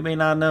 We may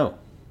not know.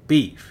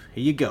 Beef,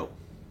 here you go.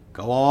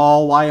 Go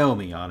all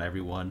Wyoming on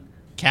everyone.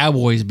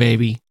 Cowboys,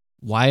 baby.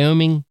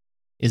 Wyoming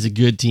is a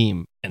good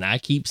team, and I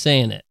keep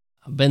saying it.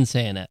 I've been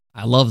saying it.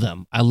 I love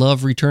them. I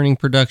love returning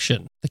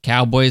production. The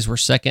Cowboys were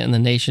second in the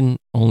nation,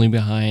 only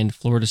behind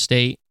Florida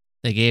State.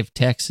 They gave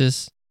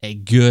Texas a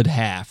good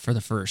half for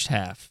the first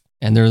half,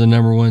 and they're the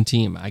number 1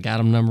 team. I got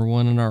them number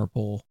 1 in our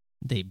poll.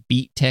 They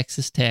beat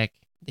Texas Tech.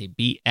 They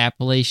beat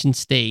Appalachian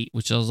State,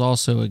 which is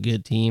also a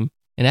good team.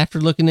 And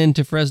after looking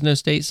into Fresno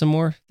State some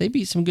more, they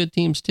beat some good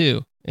teams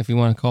too, if you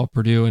want to call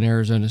Purdue and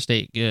Arizona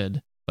State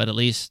good. But at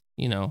least,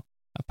 a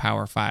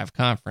Power 5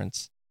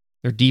 conference.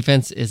 Their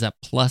defense is a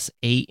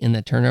 +8 in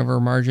the turnover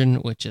margin,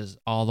 which is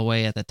all the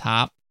way at the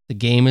top. The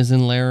game is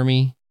in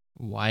Laramie.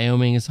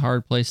 Wyoming is a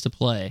hard place to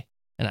play.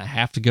 And I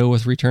have to go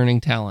with returning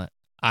talent.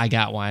 I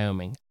got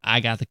Wyoming. I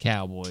got the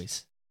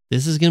Cowboys.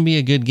 This is going to be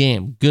a good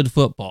game. Good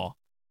football.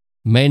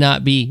 May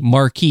not be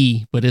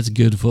marquee, but it's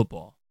good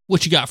football.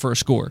 What you got for a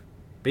score?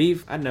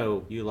 Beef, I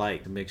know you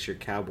like to mix your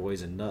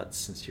Cowboys and nuts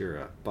since you're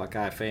a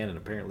Buckeye fan and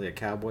apparently a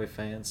Cowboy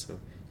fan, so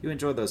you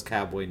enjoy those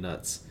Cowboy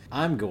nuts.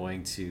 I'm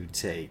going to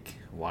take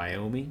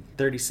Wyoming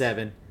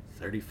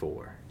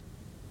 37-34.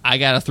 I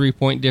got a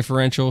 3-point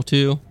differential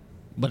too,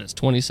 but it's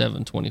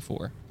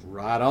 27-24.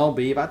 Right on,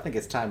 Beef. I think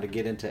it's time to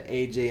get into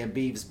AJ and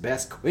Beef's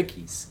best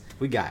quickies.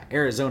 We got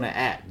Arizona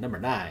at number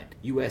 9,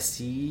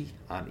 USC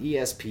on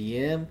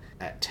ESPN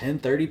at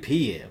 10:30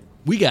 p.m.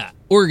 We got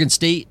Oregon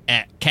State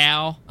at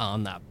Cal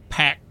on the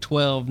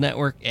Pac-12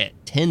 network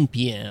at 10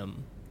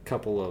 p.m.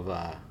 Couple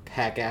of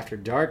Pac After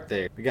Dark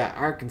there. We got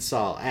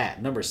Arkansas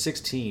at number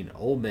 16,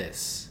 Ole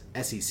Miss,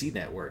 SEC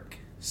network,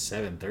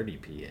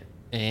 7:30 p.m.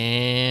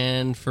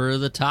 And for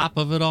the top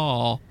of it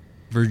all,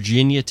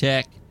 Virginia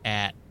Tech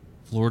at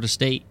Florida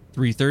State,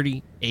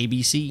 3:30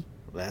 ABC.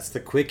 That's the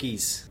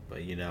quickies.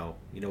 But you know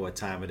what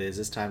time it is.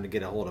 It's time to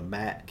get a hold of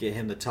Matt, get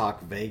him to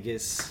talk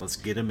Vegas. Let's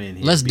get him in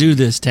here. Let's do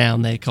this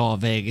town they call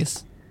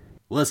Vegas.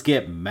 Let's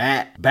get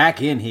Matt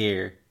back in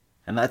here,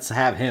 and let's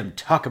have him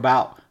talk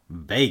about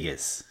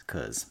Vegas,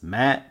 because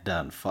Matt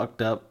done fucked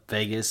up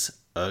Vegas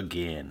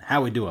again.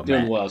 How we doing, Matt?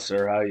 Doing well,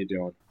 sir. How you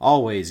doing?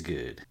 Always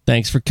good.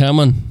 Thanks for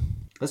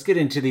coming. Let's get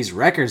into these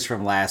records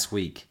from last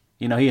week.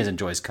 He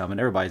enjoys coming.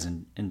 Everybody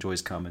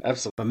enjoys coming.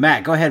 Absolutely. But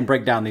Matt, go ahead and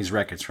break down these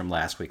records from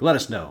last week. Let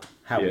us know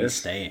how we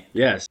stand.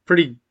 Yes,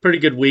 pretty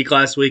good week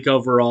last week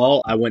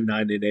overall. I went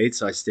 9-8,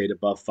 so I stayed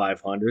above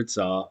 500.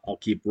 So I'll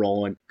keep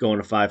rolling, going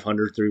to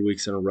 500 3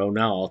 weeks in a row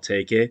now. I'll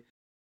take it.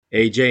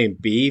 AJ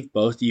and Beef,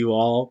 both of you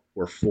all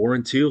were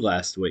 4-2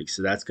 last week,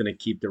 so that's going to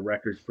keep the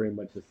records pretty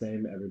much the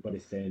same.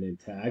 Everybody's staying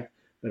intact,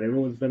 but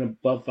everyone's been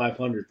above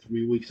 500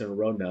 3 weeks in a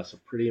row now, so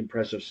pretty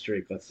impressive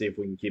streak. Let's see if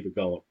we can keep it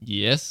going.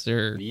 Yes,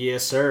 sir.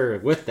 Yes, sir.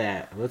 With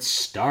that, let's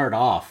start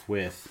off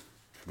with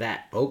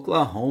that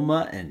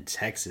Oklahoma and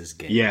Texas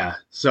game. Yeah,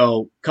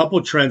 so a couple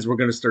trends we're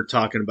going to start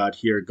talking about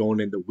here going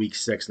into week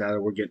 6 now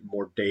that we're getting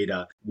more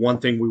data. One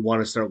thing we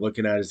want to start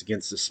looking at is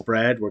against the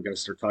spread. We're going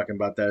to start talking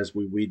about that as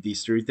we weed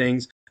these through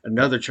things.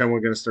 Another trend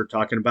we're going to start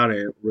talking about, and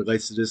it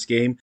relates to this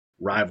game,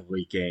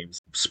 rivalry games.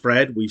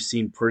 Spread, we've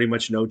seen pretty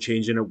much no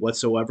change in it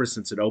whatsoever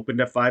since it opened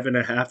at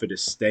 5.5. It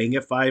is staying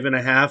at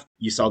 5.5.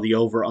 You saw the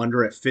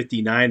over-under at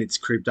 59. It's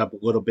creeped up a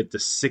little bit to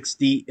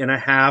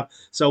 60.5.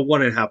 So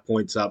 1.5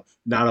 points up.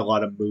 Not a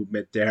lot of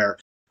movement there.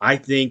 I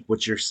think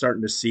what you're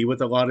starting to see with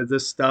a lot of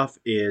this stuff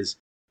is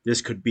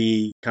this could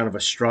be kind of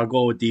a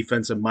struggle, a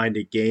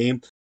defensive-minded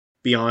game.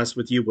 Be honest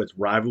with you, with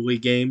rivalry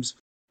games,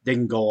 they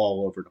can go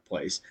all over the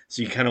place.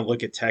 So you kind of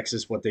look at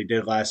Texas, what they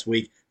did last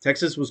week.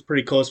 Texas was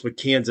pretty close with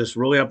Kansas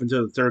really up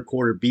until the third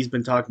quarter. B's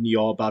been talking to you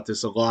all about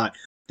this a lot,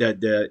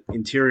 that the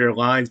interior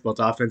lines,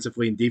 both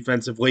offensively and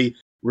defensively,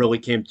 really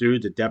came through.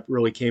 The depth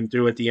really came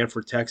through at the end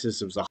for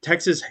Texas.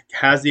 Texas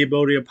has the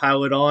ability to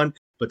pile it on,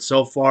 but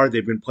so far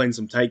they've been playing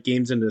some tight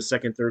games into the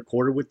second, third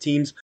quarter with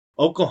teams.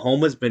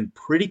 Oklahoma's been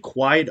pretty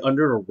quiet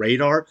under the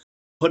radar,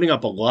 putting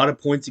up a lot of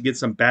points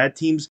against some bad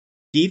teams.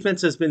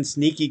 Defense has been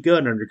sneaky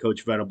good under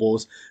Coach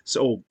Venables.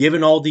 So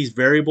given all these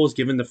variables,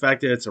 given the fact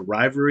that it's a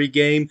rivalry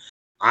game,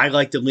 I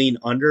like to lean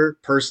under.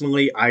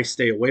 Personally, I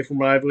stay away from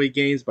rivalry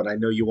games, but I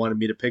know you wanted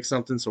me to pick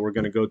something, so we're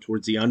going to go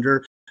towards the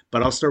under.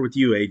 But I'll start with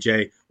you,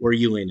 AJ. Where are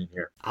you leaning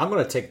here? I'm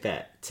going to take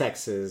that.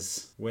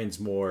 Texas wins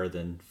more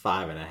than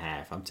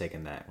 5.5. I'm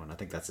taking that one. I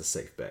think that's a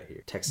safe bet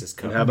here. Texas And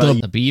covers. how about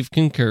you? The beef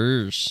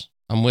concurs.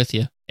 I'm with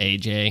you,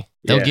 AJ.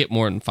 They'll Yeah. get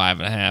more than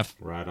 5.5.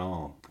 Right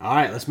on. All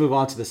right, let's move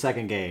on to the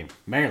second game.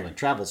 Maryland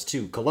travels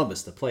to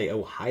Columbus to play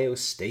Ohio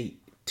State.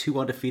 Two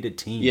undefeated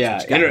teams. Yeah,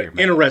 What you got here, man?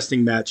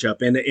 interesting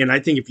matchup. And I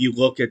think if you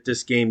look at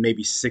this game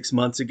maybe 6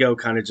 months ago,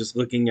 kind of just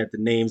looking at the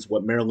names,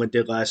 what Maryland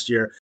did last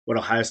year, what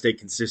Ohio State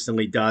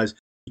consistently does,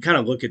 you kind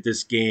of look at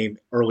this game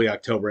early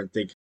October and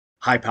think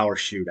high-power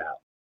shootout.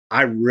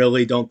 I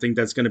really don't think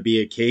that's going to be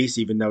a case,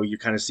 even though you're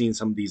kind of seeing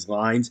some of these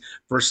lines.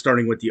 First,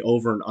 starting with the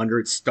over and under,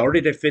 it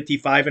started at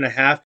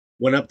 55.5,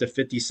 went up to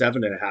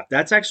 57.5.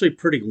 That's actually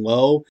pretty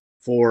low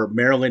for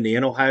Maryland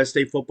and Ohio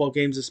State football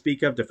games to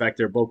speak of. The fact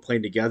they're both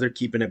playing together,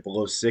 keeping it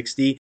below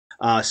 60.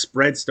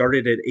 Spread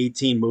started at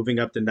 18, moving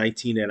up to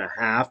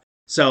 19.5.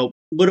 So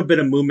a little bit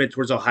of movement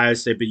towards Ohio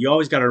State, but you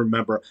always got to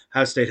remember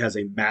Ohio State has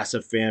a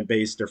massive fan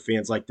base. Their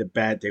fans like to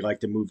bet. They like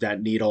to move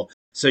that needle.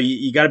 So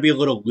you got to be a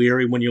little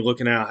leery when you're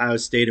looking at Ohio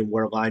State and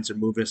where lines are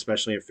moving,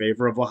 especially in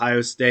favor of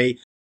Ohio State.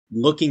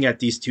 Looking at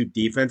these two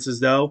defenses,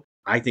 though,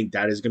 I think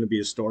that is going to be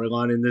a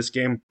storyline in this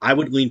game. I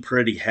would lean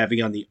pretty heavy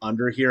on the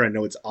under here. I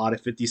know it's odd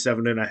at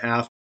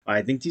 57.5.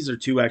 I think these are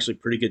two actually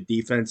pretty good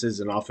defenses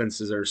and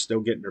offenses that are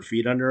still getting their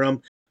feet under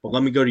them. But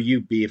let me go to you,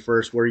 B,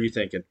 first. What are you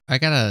thinking? I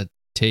got to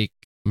take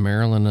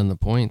Maryland and the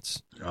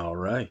points. All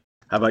right.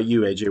 How about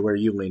you, AJ? Where are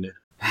you leaning?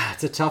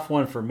 It's a tough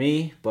one for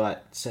me,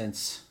 but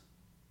since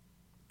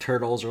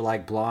turtles are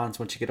like blondes,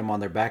 once you get them on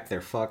their back,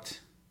 they're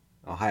fucked.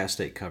 Ohio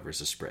State covers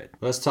the spread.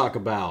 Let's talk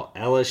about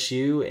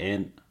LSU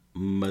and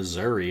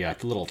Missouri, a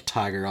little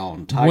tiger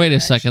on tiger. Wait a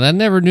action. second. I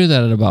never knew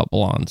that about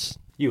blondes.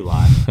 You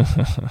lie.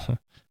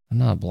 I'm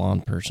not a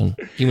blonde person.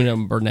 Give me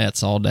them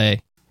brunettes all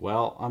day.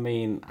 Well, I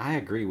mean, I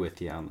agree with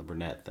you on the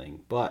brunette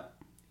thing, but,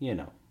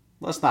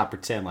 let's not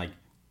pretend like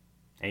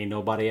ain't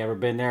nobody ever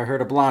been there,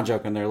 heard a blonde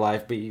joke in their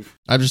life, Beef.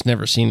 I've just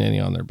never seen any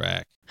on their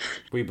back.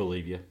 We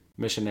believe you.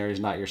 Missionary's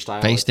not your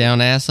style. Face down,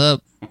 ass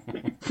up.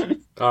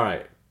 All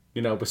right.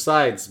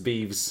 Besides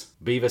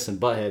Beavis and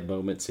Butthead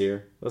moments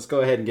here, let's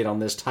go ahead and get on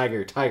this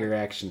tiger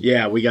action.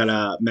 Yeah, we got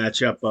a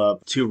matchup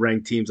of two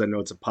ranked teams. I know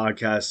it's a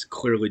podcast,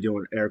 clearly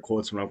doing air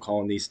quotes when I'm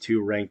calling these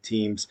two ranked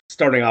teams.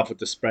 Starting off with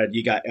the spread,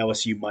 you got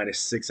LSU minus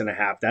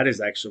 6.5. That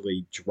is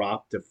actually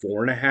dropped to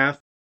 4.5.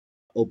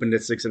 Opened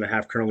at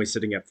 6.5, currently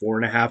sitting at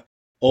 4.5.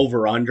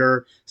 Over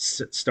under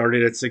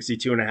started at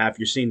 62.5.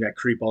 You're seeing that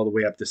creep all the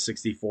way up to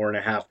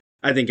 64.5.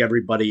 I think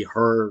everybody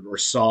heard or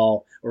saw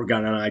or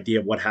got an idea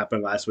of what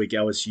happened last week,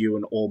 LSU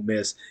and Ole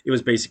Miss. It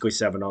was basically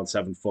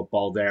 7-on-7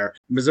 football there.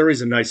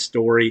 Missouri's a nice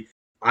story.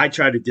 I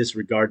try to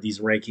disregard these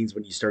rankings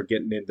when you start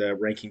getting into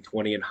ranking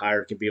 20 and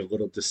higher. It can be a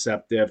little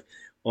deceptive.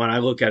 When I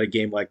look at a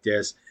game like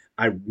this,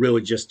 I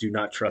really just do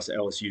not trust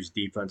LSU's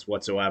defense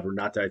whatsoever.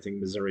 Not that I think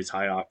Missouri's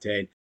high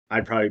octane.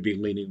 I'd probably be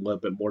leaning a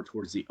little bit more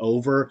towards the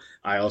over.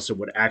 I also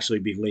would actually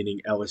be leaning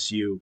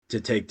LSU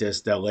to take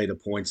this, to lay the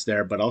points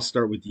there. But I'll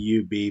start with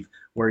you, Beef.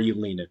 Where are you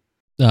leaning?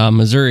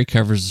 Missouri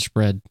covers the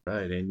spread.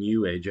 Right, and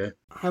you, AJ.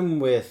 I'm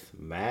with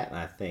Matt, and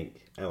I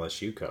think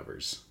LSU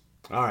covers.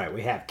 All right,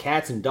 we have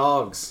cats and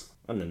dogs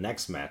on the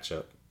next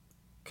matchup.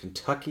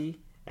 Kentucky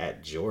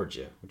at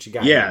Georgia. What you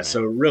got? Yeah, here,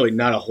 so really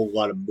not a whole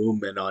lot of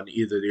movement on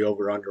either the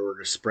over-under or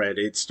the spread.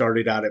 It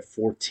started out at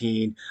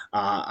 14.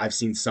 I've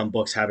seen some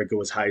books have it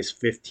go as high as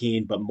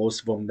 15, but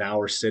most of them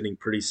now are sitting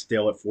pretty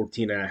still at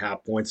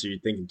 14.5 points. So you're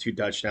thinking 2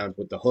 touchdowns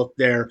with the hook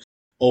there.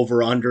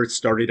 Over-under, it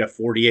started at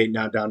 48,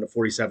 now down to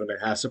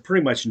 47.5. So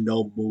pretty much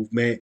no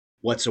movement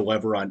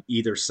whatsoever on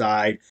either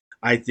side.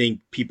 I think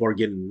people are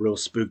getting real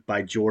spooked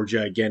by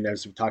Georgia. Again,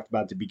 as we talked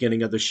about at the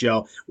beginning of the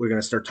show, we're going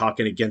to start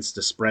talking against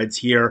the spreads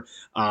here.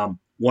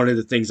 One of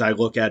the things I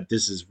look at,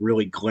 this is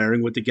really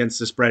glaring with against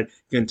the spread.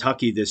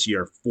 Kentucky this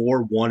year,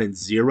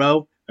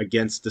 4-1-0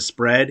 against the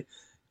spread.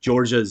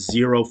 Georgia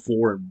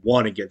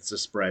 0-4-1 against the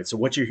spread. So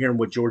what you're hearing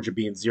with Georgia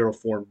being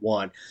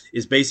 0-4-1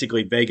 is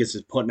basically Vegas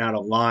is putting out a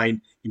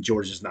line and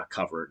Georgia's not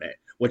covering it.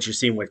 What you're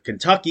seeing with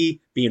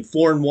Kentucky being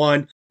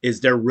 4-1 is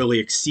they're really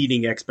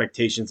exceeding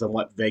expectations on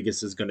what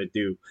Vegas is going to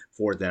do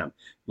for them.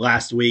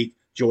 Last week,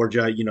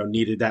 Georgia,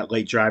 needed that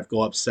late drive,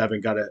 go up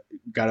 7, got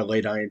a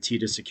late INT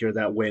to secure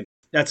that win.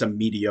 That's a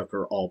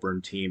mediocre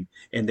Auburn team,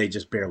 and they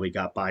just barely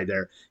got by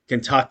there.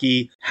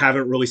 Kentucky,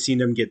 haven't really seen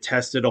them get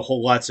tested a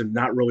whole lot, so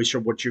not really sure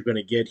what you're going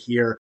to get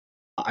here.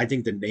 I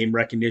think the name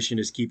recognition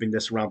is keeping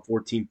this around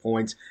 14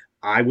 points.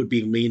 I would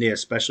be leaning,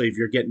 especially if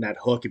you're getting that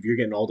hook, if you're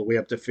getting all the way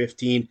up to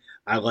 15.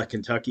 I like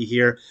Kentucky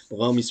here. But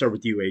let me start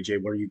with you,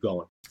 AJ. Where are you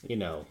going?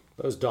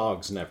 Those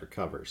dogs never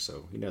cover,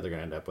 so they're going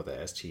to end up with a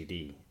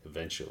STD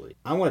eventually.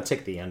 I want to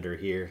take the under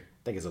here.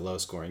 I think it's a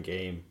low-scoring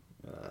game.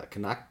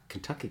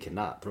 Kentucky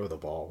cannot throw the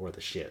ball worth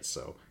a shit,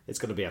 so it's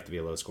going to have to be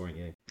a low-scoring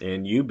game.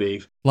 And you,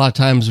 Beef. A lot of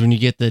times when you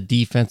get the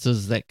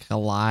defenses that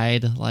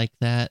collide like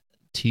that,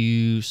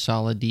 2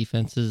 solid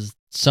defenses,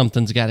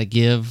 something's got to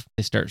give.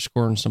 They start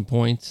scoring some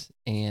points,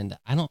 and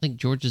I don't think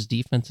Georgia's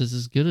defense is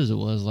as good as it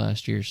was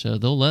last year, so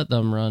they'll let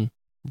them run.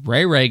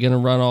 Ray going to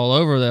run all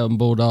over them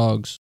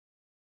Bulldogs.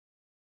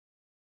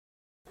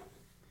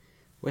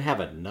 We have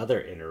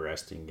another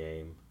interesting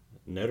game.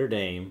 Notre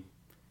Dame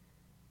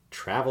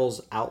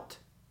travels out,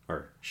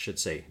 or should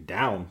say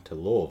down to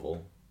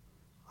Louisville.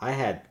 I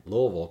had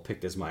Louisville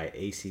picked as my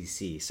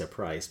ACC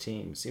surprise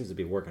team. Seems to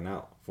be working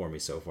out for me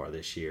so far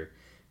this year.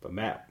 But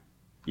Matt.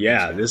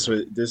 Yeah, this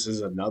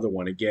is another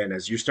one. Again,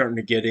 as you're starting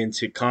to get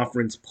into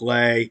conference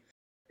play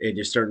and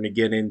you're starting to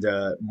get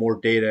into more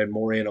data and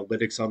more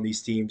analytics on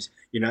these teams,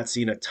 you're not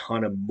seeing a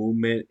ton of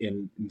movement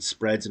in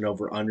spreads and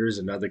over-unders.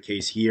 Another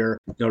case here,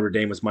 Notre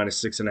Dame was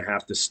minus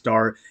 6.5 to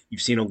start.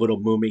 You've seen a little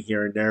movement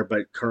here and there,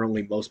 but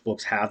currently most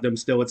books have them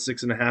still at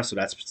 6.5, so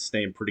that's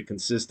staying pretty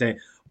consistent.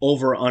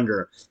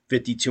 Over-under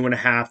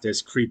 52.5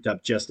 has creeped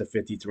up just to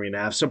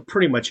 53.5, so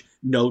pretty much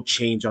no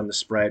change on the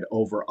spread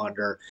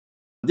over-under.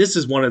 This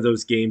is one of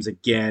those games,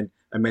 again,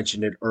 I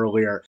mentioned it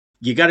earlier,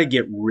 you got to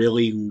get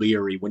really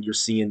leery when you're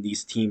seeing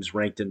these teams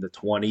ranked in the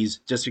 20s.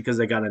 Just because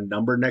they got a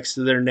number next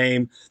to their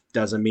name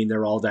doesn't mean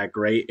they're all that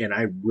great, and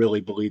I really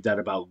believe that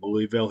about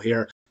Louisville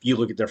here. If you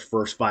look at their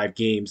first 5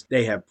 games,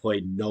 they have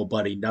played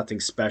nobody,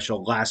 nothing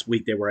special. Last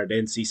week they were at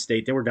NC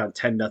State. They were down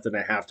 10-0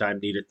 at halftime,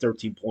 needed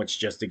 13 points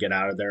just to get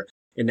out of there,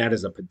 and that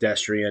is a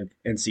pedestrian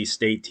NC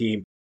State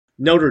team.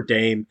 Notre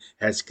Dame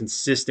has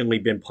consistently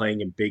been playing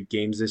in big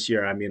games this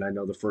year. I mean, I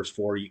know the first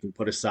 4 you can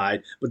put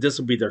aside, but this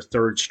will be their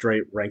 3rd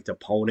straight ranked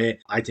opponent.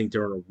 I think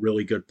they're in a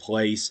really good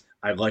place.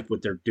 I like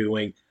what they're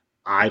doing.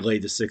 I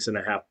laid the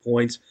 6.5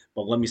 points,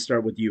 but let me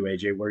start with you,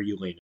 AJ. Where are you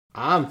leaning?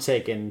 I'm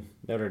taking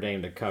Notre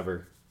Dame to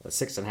cover.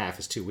 6.5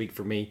 is too weak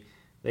for me.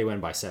 They win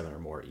by 7 or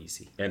more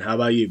easy. And how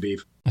about you,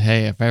 Beef?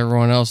 Hey, if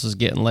everyone else is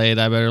getting laid,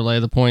 I better lay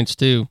the points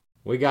too.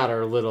 We got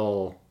our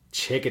little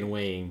chicken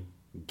wing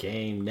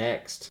game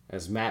next.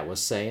 As Matt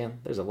was saying,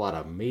 there's a lot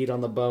of meat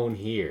on the bone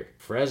here.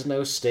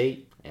 Fresno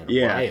State and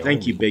Wyoming.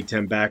 Thank you, Big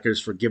Ten backers,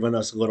 for giving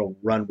us a little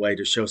runway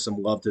to show some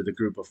love to the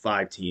group of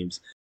 5 teams.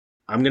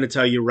 I'm going to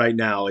tell you right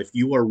now, if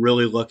you are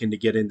really looking to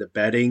get into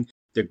betting,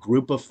 the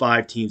group of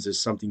 5 teams is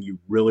something you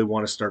really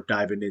want to start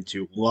diving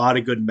into. A lot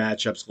of good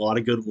matchups, a lot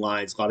of good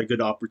lines, a lot of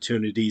good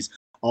opportunities.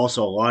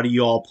 Also, a lot of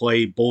you all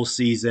play bowl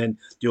season,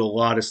 do a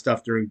lot of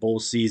stuff during bowl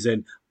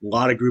season. A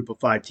lot of group of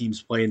 5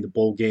 teams play in the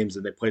bowl games,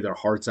 and they play their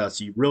hearts out.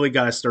 So you really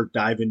got to start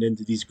diving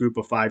into these group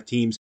of 5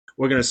 teams.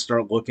 We're going to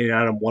start looking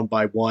at them one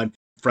by one.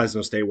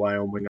 Fresno State,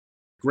 Wyoming,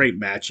 great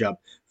matchup.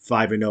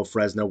 5-0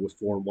 Fresno with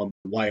 4-1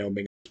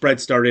 Wyoming.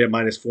 Spread started at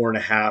minus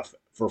 4.5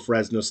 for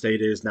Fresno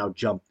State. It is now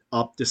jumped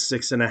up to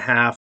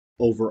 6.5.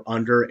 Over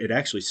under, it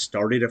actually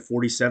started at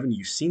 47.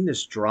 You've seen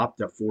this drop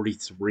to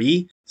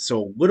 43.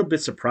 So a little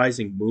bit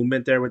surprising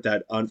movement there with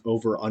that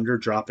over under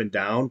dropping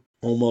down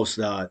almost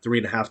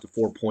 3.5 to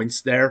 4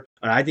 points there.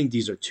 And I think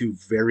these are 2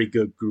 very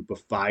good group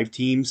of 5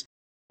 teams.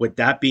 With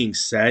that being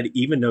said,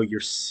 even though you're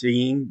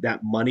seeing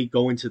that money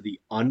go into the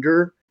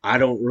under, I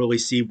don't really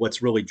see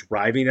what's really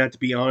driving that, to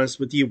be honest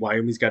with you.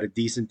 Wyoming's got a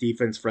decent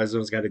defense.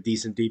 Fresno's got a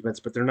decent defense,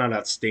 but they're not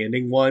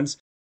outstanding ones.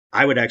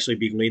 I would actually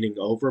be leaning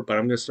over, but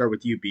I'm going to start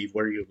with you, Beef.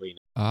 Where are you leaning?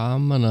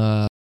 I'm going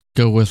to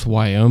go with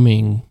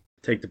Wyoming.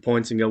 Take the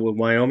points and go with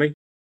Wyoming?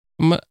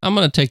 I'm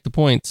going to take the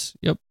points.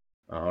 Yep.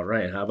 All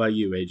right. How about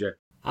you, AJ?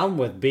 I'm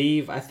with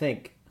Beef. I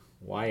think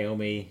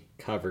Wyoming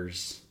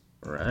covers.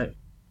 All right.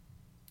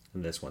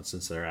 in this one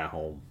since they're at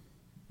home.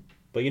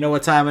 But you know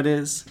what time it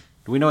is?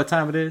 Do we know what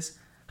time it is?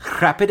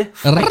 Rapid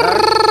fire.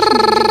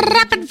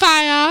 Rapid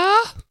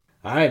fire.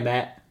 All right,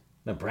 Matt.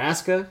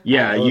 Nebraska?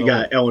 Yeah, you Illinois.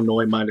 got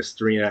Illinois minus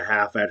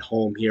 3.5 at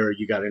home here.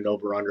 You got an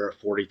over-under of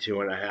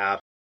 42.5.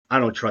 I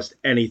don't trust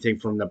anything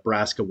from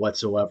Nebraska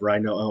whatsoever. I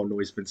know Illinois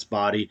has been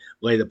spotty.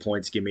 Lay the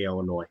points. Give me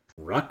Illinois.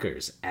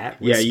 Rutgers at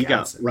Wisconsin. Yeah, you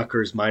got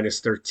Rutgers minus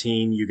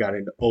 13. You got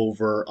an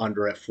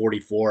over-under at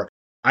 44.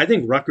 I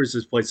think Rutgers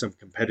has played some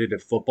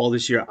competitive football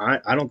this year.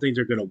 I don't think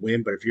they're going to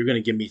win, but if you're going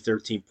to give me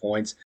 13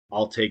 points,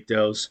 I'll take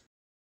those.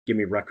 Give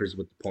me Rutgers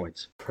with the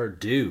points.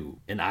 Purdue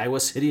in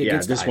Iowa City Yeah,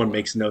 against this Iowa. one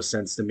makes no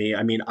sense to me.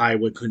 I mean,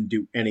 Iowa couldn't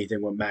do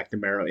anything with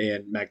McNamara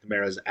in.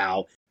 McNamara's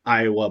out.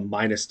 Iowa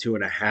minus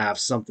 2.5.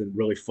 Something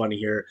really funny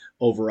here.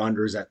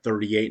 Over-unders at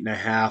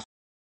 38.5.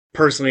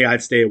 Personally,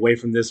 I'd stay away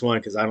from this one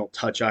because I don't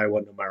touch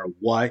Iowa no matter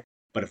what.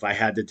 But if I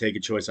had to take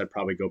a choice, I'd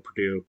probably go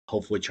Purdue.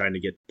 Hopefully trying to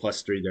get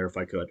 +3 there if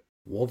I could.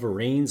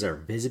 Wolverines are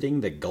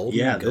visiting the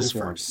Golden This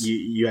one. Gophers.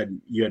 You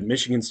had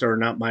Michigan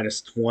starting out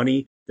minus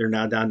 20. They're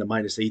now down to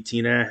minus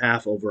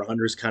 18.5.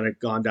 Over-under's kind of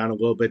gone down a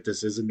little bit.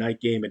 This is a night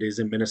game. It is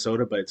in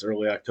Minnesota, but it's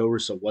early October,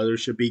 so weather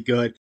should be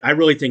good. I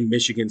really think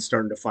Michigan's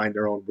starting to find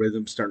their own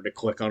rhythm, starting to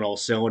click on all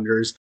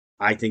cylinders.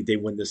 I think they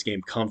win this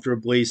game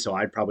comfortably, so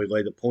I'd probably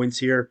lay the points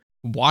here.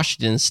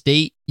 Washington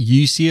State,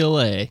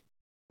 UCLA.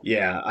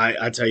 Yeah,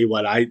 I tell you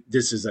what,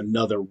 this is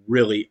another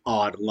really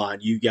odd line.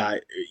 You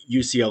got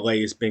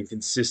UCLA has been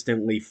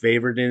consistently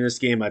favored in this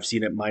game. I've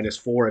seen it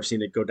 -4. I've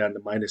seen it go down to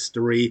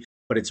 -3.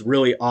 But it's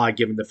really odd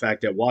given the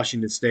fact that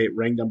Washington State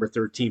ranked number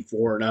 13,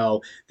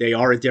 4-0. They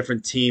are a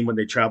different team when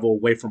they travel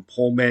away from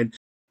Pullman.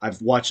 I've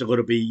watched a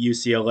little bit of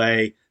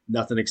UCLA.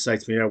 Nothing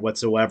excites me there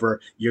whatsoever.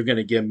 You're going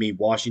to give me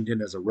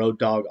Washington as a road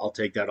dog. I'll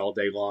take that all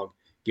day long.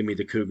 Give me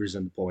the Cougars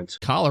and the points.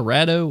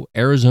 Colorado,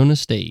 Arizona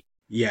State.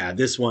 Yeah,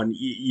 this one,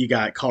 you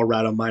got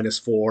Colorado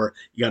 -4.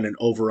 You got an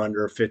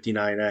over-under of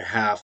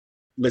 59.5.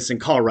 Listen,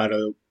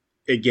 Colorado,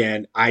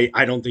 again, I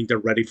don't think they're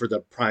ready for the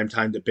prime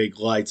time, the big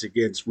lights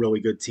against really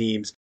good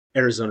teams.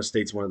 Arizona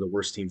State's one of the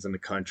worst teams in the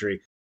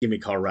country. Give me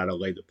Colorado,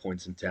 lay the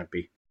points in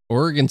Tempe.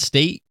 Oregon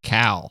State,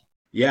 Cal.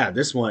 Yeah,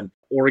 this one,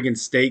 Oregon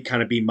State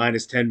kind of be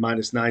 -10,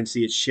 -9.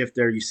 See it shift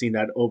there. You've seen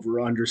that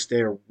over-under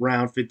stay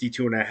around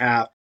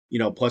 52.5,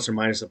 plus or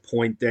minus a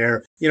point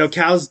there.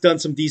 Cal's done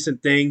some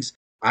decent things.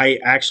 I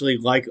actually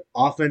like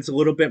offense a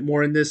little bit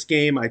more in this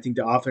game. I think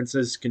the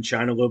offenses can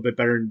shine a little bit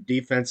better than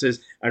defenses.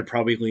 I'd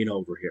probably lean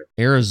over here.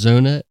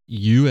 Arizona,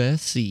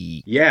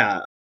 USC.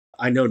 Yeah,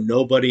 I know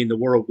nobody in the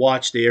world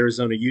watched the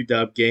Arizona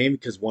UW game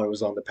because one, it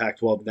was on the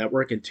Pac-12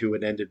 network, and two,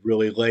 it ended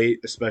really late,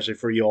 especially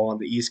for you all on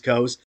the East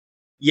Coast.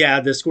 Yeah,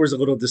 the score's a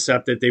little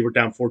deceptive. They were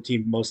down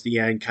 14 most of the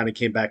end, kind of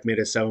came back, made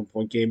a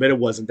 7-point game, but it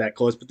wasn't that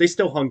close. But they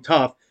still hung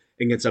tough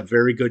against a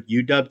very good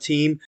UW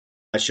team.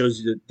 That shows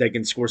you that they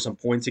can score some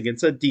points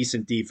against a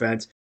decent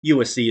defense.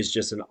 USC is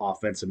just an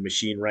offensive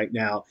machine right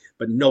now,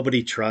 but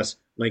nobody trusts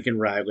Lincoln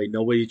Riley.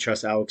 Nobody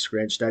trusts Alex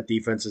Grinch. That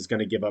defense is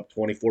going to give up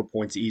 24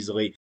 points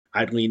easily.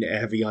 I'd lean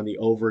heavy on the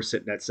over,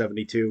 sitting at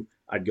 72.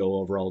 I'd go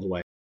over all the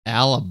way.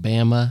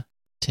 Alabama,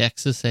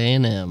 Texas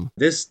A&M.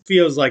 This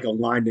feels like a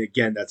line,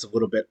 again, that's a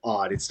little bit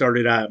odd. It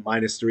started out at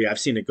 -3. I've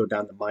seen it go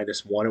down to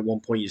 -1. At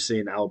one point, you're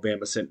seeing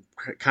Alabama sitting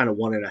kind of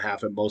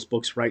 1.5 at most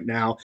books right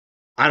now.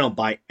 I don't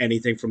buy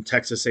anything from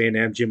Texas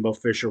A&M, Jimbo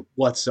Fisher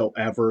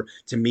whatsoever.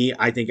 To me,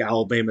 I think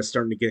Alabama's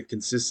starting to get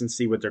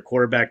consistency with their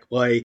quarterback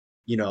play.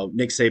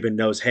 Nick Saban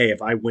knows, hey,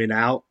 if I win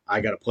out,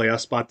 I got a playoff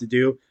spot to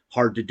do.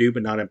 Hard to do,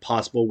 but not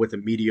impossible with a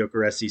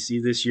mediocre SEC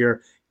this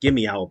year. Give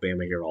me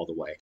Alabama here all the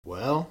way.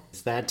 Well,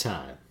 it's that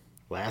time.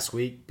 Last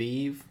week,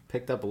 Beeve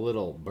picked up a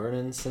little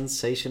burning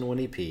sensation when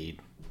he peed.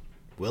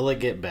 Will it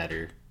get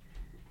better?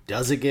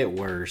 Does it get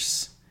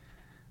worse?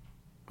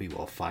 We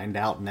will find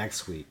out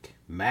next week.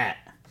 Matt,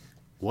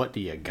 what do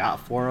you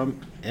got for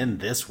him in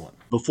this one?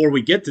 Before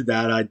we get to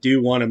that, I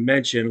do want to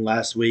mention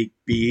last week,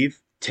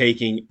 Beeve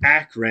taking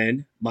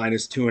Akron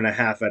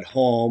 -2.5 at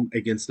home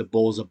against the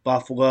Bulls of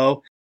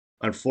Buffalo.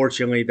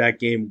 Unfortunately, that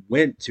game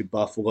went to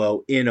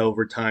Buffalo in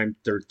overtime,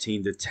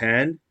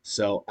 13-10.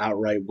 So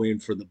outright win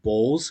for the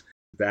Bulls.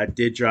 That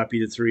did drop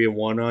you to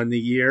 3-1 on the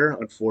year.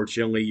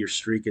 Unfortunately, your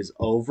streak is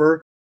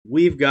over.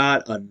 We've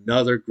got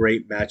another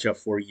great matchup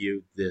for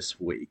you this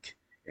week.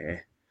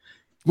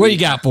 What you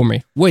got for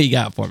me?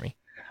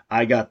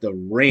 I got the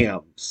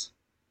Rams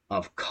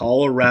of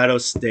Colorado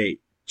State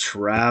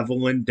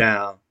traveling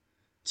down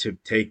to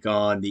take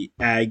on the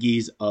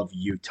Aggies of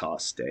Utah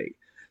State.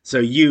 So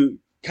you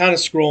kind of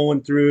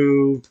scrolling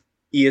through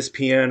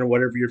ESPN or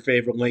whatever your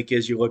favorite link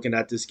is, you're looking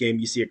at this game,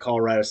 you see a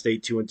Colorado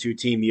State 2-2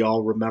 team. You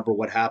all remember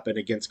what happened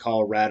against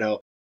Colorado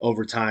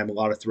overtime, a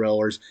lot of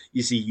thrillers.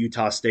 You see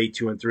Utah State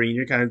 2-3, and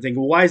you're kind of thinking,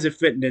 well, why is it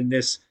fitting in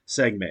this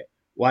segment?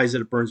 Why is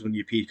it a burns when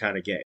you pee kind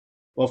of game?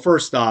 Well,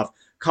 first off,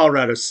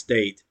 Colorado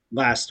State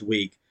last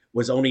week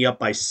was only up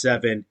by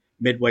 7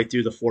 midway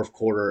through the fourth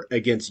quarter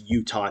against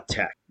Utah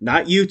Tech.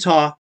 Not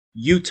Utah,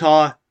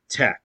 Utah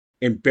Tech,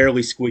 and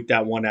barely squeaked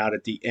that one out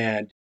at the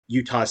end.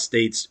 Utah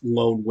State's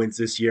lone wins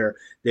this year.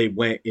 They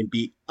went and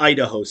beat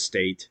Idaho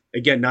State.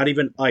 Again, not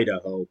even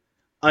Idaho.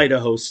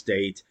 Idaho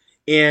State,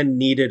 and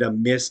needed a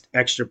missed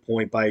extra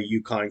point by a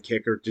UConn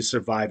kicker to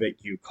survive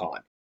at UConn.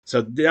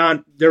 So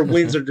their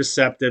wins are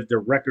deceptive. Their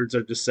records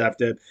are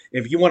deceptive.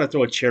 If you want to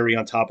throw a cherry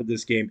on top of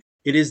this game,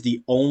 it is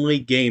the only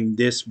game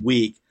this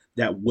week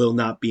that will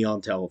not be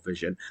on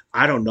television.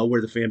 I don't know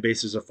where the fan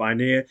bases are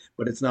finding it,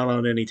 but it's not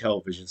on any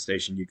television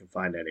station you can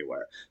find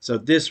anywhere. So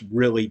this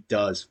really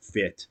does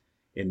fit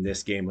in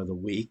this game of the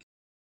week.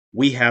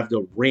 We have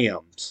the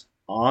Rams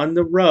on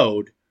the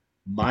road,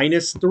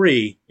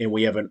 -3, and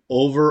we have an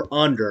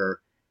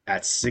over-under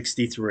at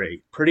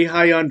 63. Pretty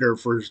high under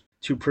for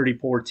two pretty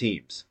poor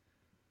teams.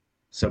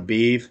 So,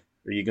 Beeve,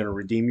 are you going to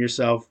redeem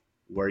yourself?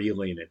 Where are you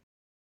leaning?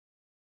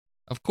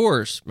 Of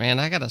course, man.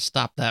 I got to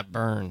stop that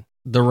burn.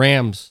 The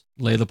Rams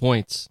lay the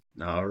points.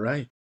 All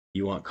right.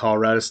 You want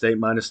Colorado State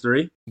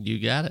 -3? You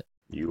got it.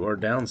 You are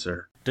down,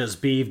 sir. Does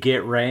Beeve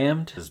get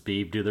rammed? Does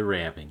Beeve do the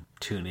ramming?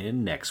 Tune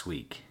in next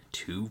week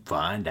to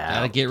find out.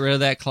 Gotta get rid of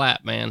that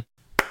clap, man.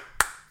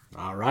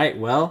 All right.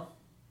 Well,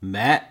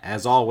 Matt,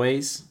 as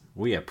always,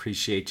 we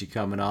appreciate you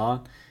coming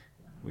on.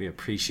 We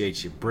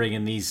appreciate you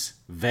bringing these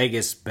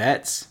Vegas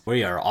bets.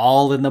 We are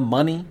all in the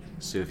money.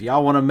 So if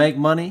y'all want to make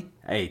money,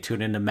 hey,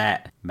 tune in to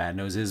Matt. Matt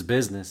knows his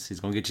business. He's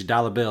going to get you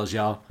dollar bills,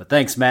 y'all. But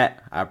thanks,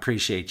 Matt. I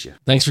appreciate you.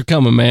 Thanks for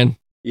coming, man.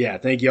 Yeah,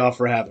 thank you all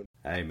for having me.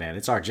 Hey, man,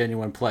 it's our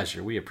genuine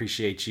pleasure. We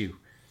appreciate you.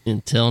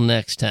 Until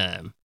next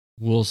time,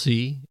 we'll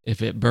see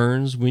if it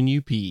burns when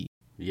you pee.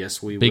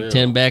 Yes, we will. Big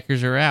Ten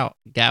backers are out.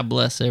 God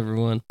bless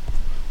everyone.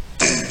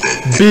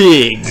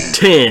 Big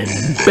Ten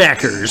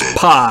Backers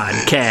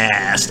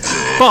Podcast.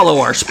 Follow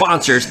our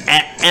sponsors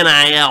at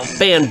NIL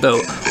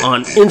Fanvote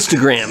on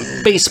Instagram,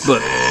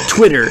 Facebook,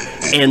 Twitter,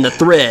 and the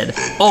Thread.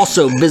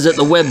 Also visit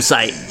the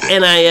website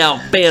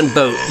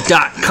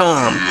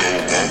nilfanvote.com.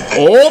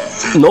 Oh,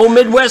 no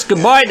Midwest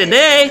goodbye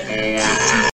today.